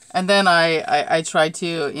I try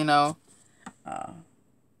to, you know,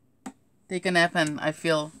 take a nap, and I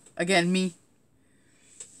feel again me.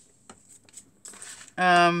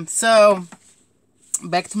 So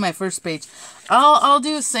back to my first page. I'll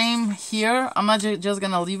do the same here. I'm not just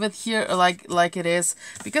gonna leave it here like it is,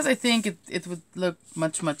 because I think it would look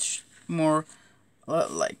much more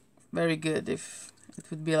like very good if it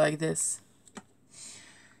would be like this.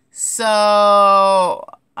 So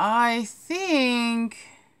I think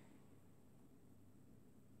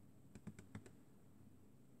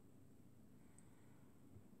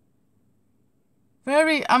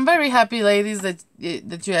I'm very happy, ladies, that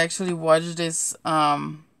you actually watched this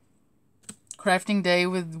crafting day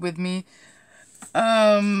with me.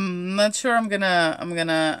 Not sure I'm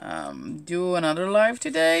gonna do another live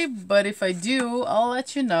today, but if I do, I'll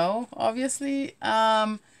let you know, obviously.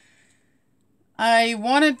 I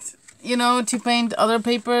wanted, you know, to paint other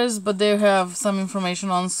papers, but they have some information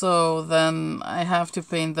on, so then I have to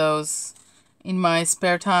paint those in my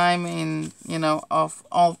spare time, in, you know, off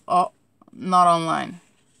not online,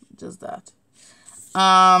 just that.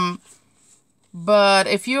 But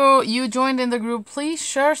if you joined in the group, please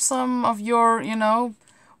share some of your, you know,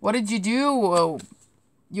 what did you do,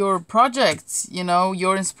 your projects, you know,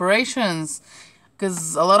 your inspirations,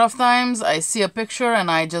 because a lot of times I see a picture and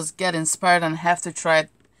I just get inspired and have to try it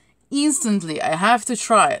instantly. I have to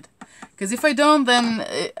try it, because if I don't, then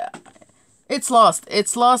it's lost.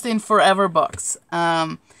 It's lost in forever box.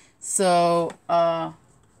 So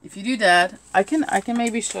if you do that, I can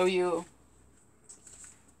maybe show you.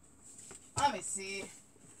 Let me see.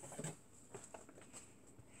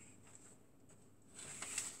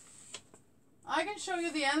 I can show you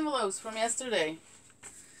the envelopes from yesterday.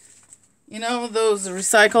 You know, those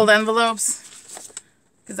recycled envelopes?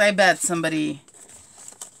 Because I bet somebody's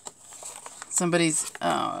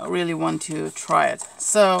really want to try it.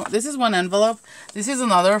 So this is one envelope. This is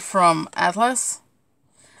another from Atlas.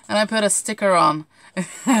 And I put a sticker on.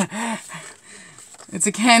 It's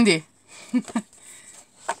a candy.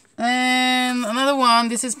 And another one.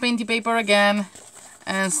 This is painty paper again.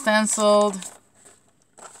 And stenciled.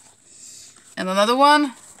 And another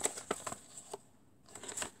one.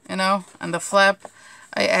 You know, and the flap.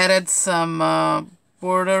 I added some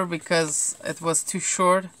border because it was too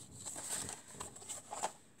short.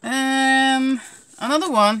 And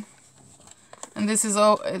another one. And this is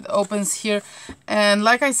all, it opens here. And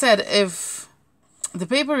like I said, if the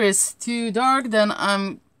paper is too dark, then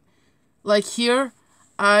I'm like here,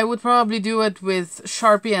 I would probably do it with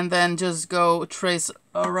Sharpie and then just go trace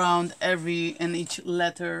around each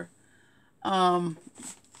letter. I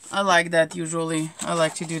like that usually. I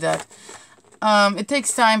like to do that. It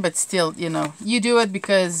takes time, but still, you know, you do it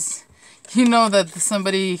because you know that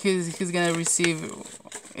somebody who's gonna receive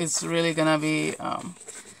is really gonna be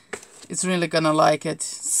it's really gonna like it.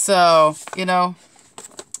 So, you know,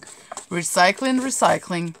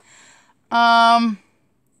 recycling.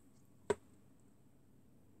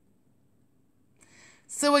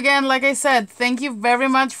 So again, like I said, thank you very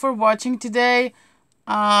much for watching today.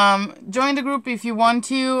 Join the group if you want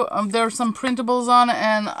to. There are some printables on,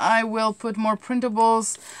 and I will put more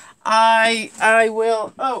printables. I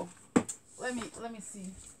will. Oh, let me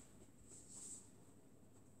see.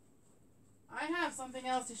 I have something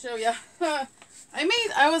else to show you.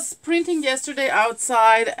 I was printing yesterday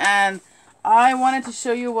outside, and I wanted to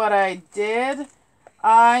show you what I did.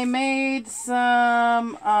 I made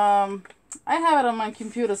some. I have it on my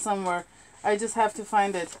computer somewhere. I just have to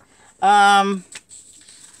find it.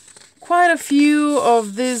 Quite a few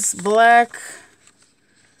of this black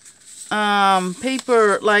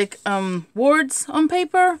paper, like words on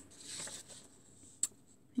paper.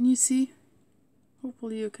 Can you see?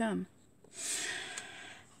 Hopefully you can.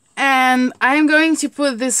 And I'm going to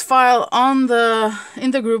put this file on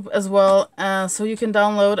in the group as well, so you can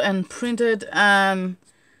download and print it. And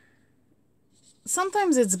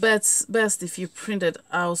sometimes it's best if you print it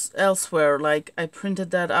elsewhere. Like I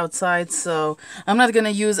printed that outside, so I'm not gonna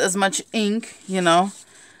use as much ink, you know.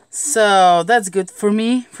 So that's good for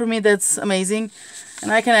me. For me, that's amazing.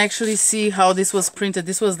 And I can actually see how this was printed.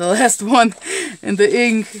 This was the last one, and the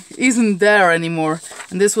ink isn't there anymore.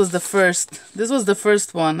 And this was the first. This was the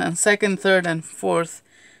first one, and second, third, and fourth.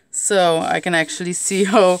 So I can actually see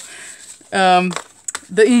how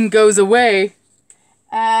the ink goes away.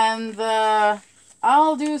 And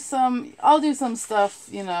I'll do some stuff,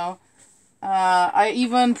 you know. I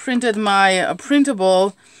even printed my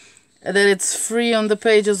printable that it's free on the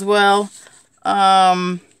page as well.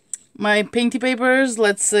 My painty papers,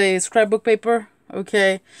 let's say scrapbook paper,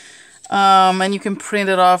 okay. And you can print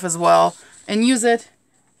it off as well and use it.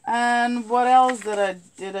 And what else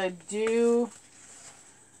did I do?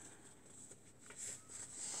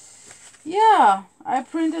 Yeah, I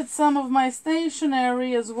printed some of my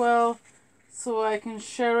stationery as well, so I can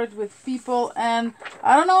share it with people. And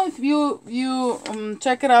I don't know if you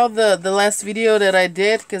check it out, the last video that I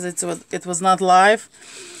did, because it was not live,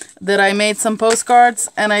 that I made some postcards,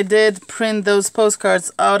 and I did print those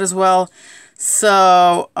postcards out as well.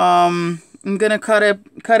 So I'm gonna cut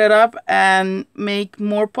it up and make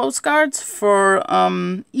more postcards for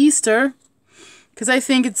Easter, because I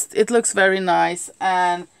think it looks very nice.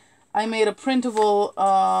 And I made a printable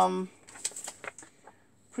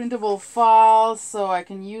file so I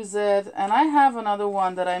can use it. And I have another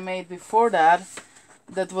one that I made before that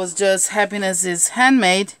was just happiness is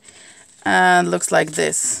handmade, and looks like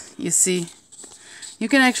this. You see, you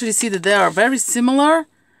can actually see that they are very similar,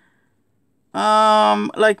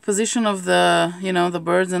 like position of the, you know, the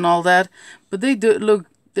birds and all that, but they do look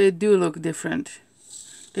different.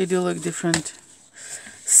 They do look different.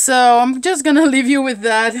 So I'm just gonna leave you with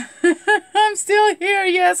that. I'm still here,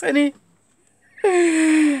 yes, honey.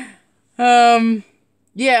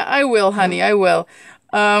 Yeah, I will, honey, I will.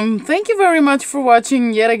 Thank you very much for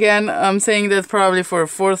watching yet again. I'm saying that probably for a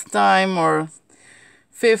fourth time or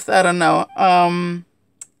fifth, I don't know.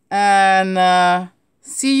 And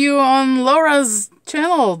see you on Laura's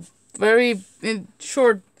channel very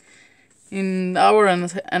short, in hour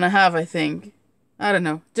and a half, I think. I don't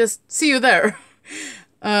know. Just see you there.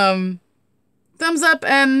 Thumbs up,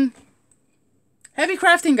 and happy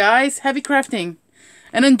crafting, guys. Happy crafting.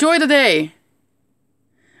 And enjoy the day.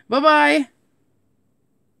 Bye-bye.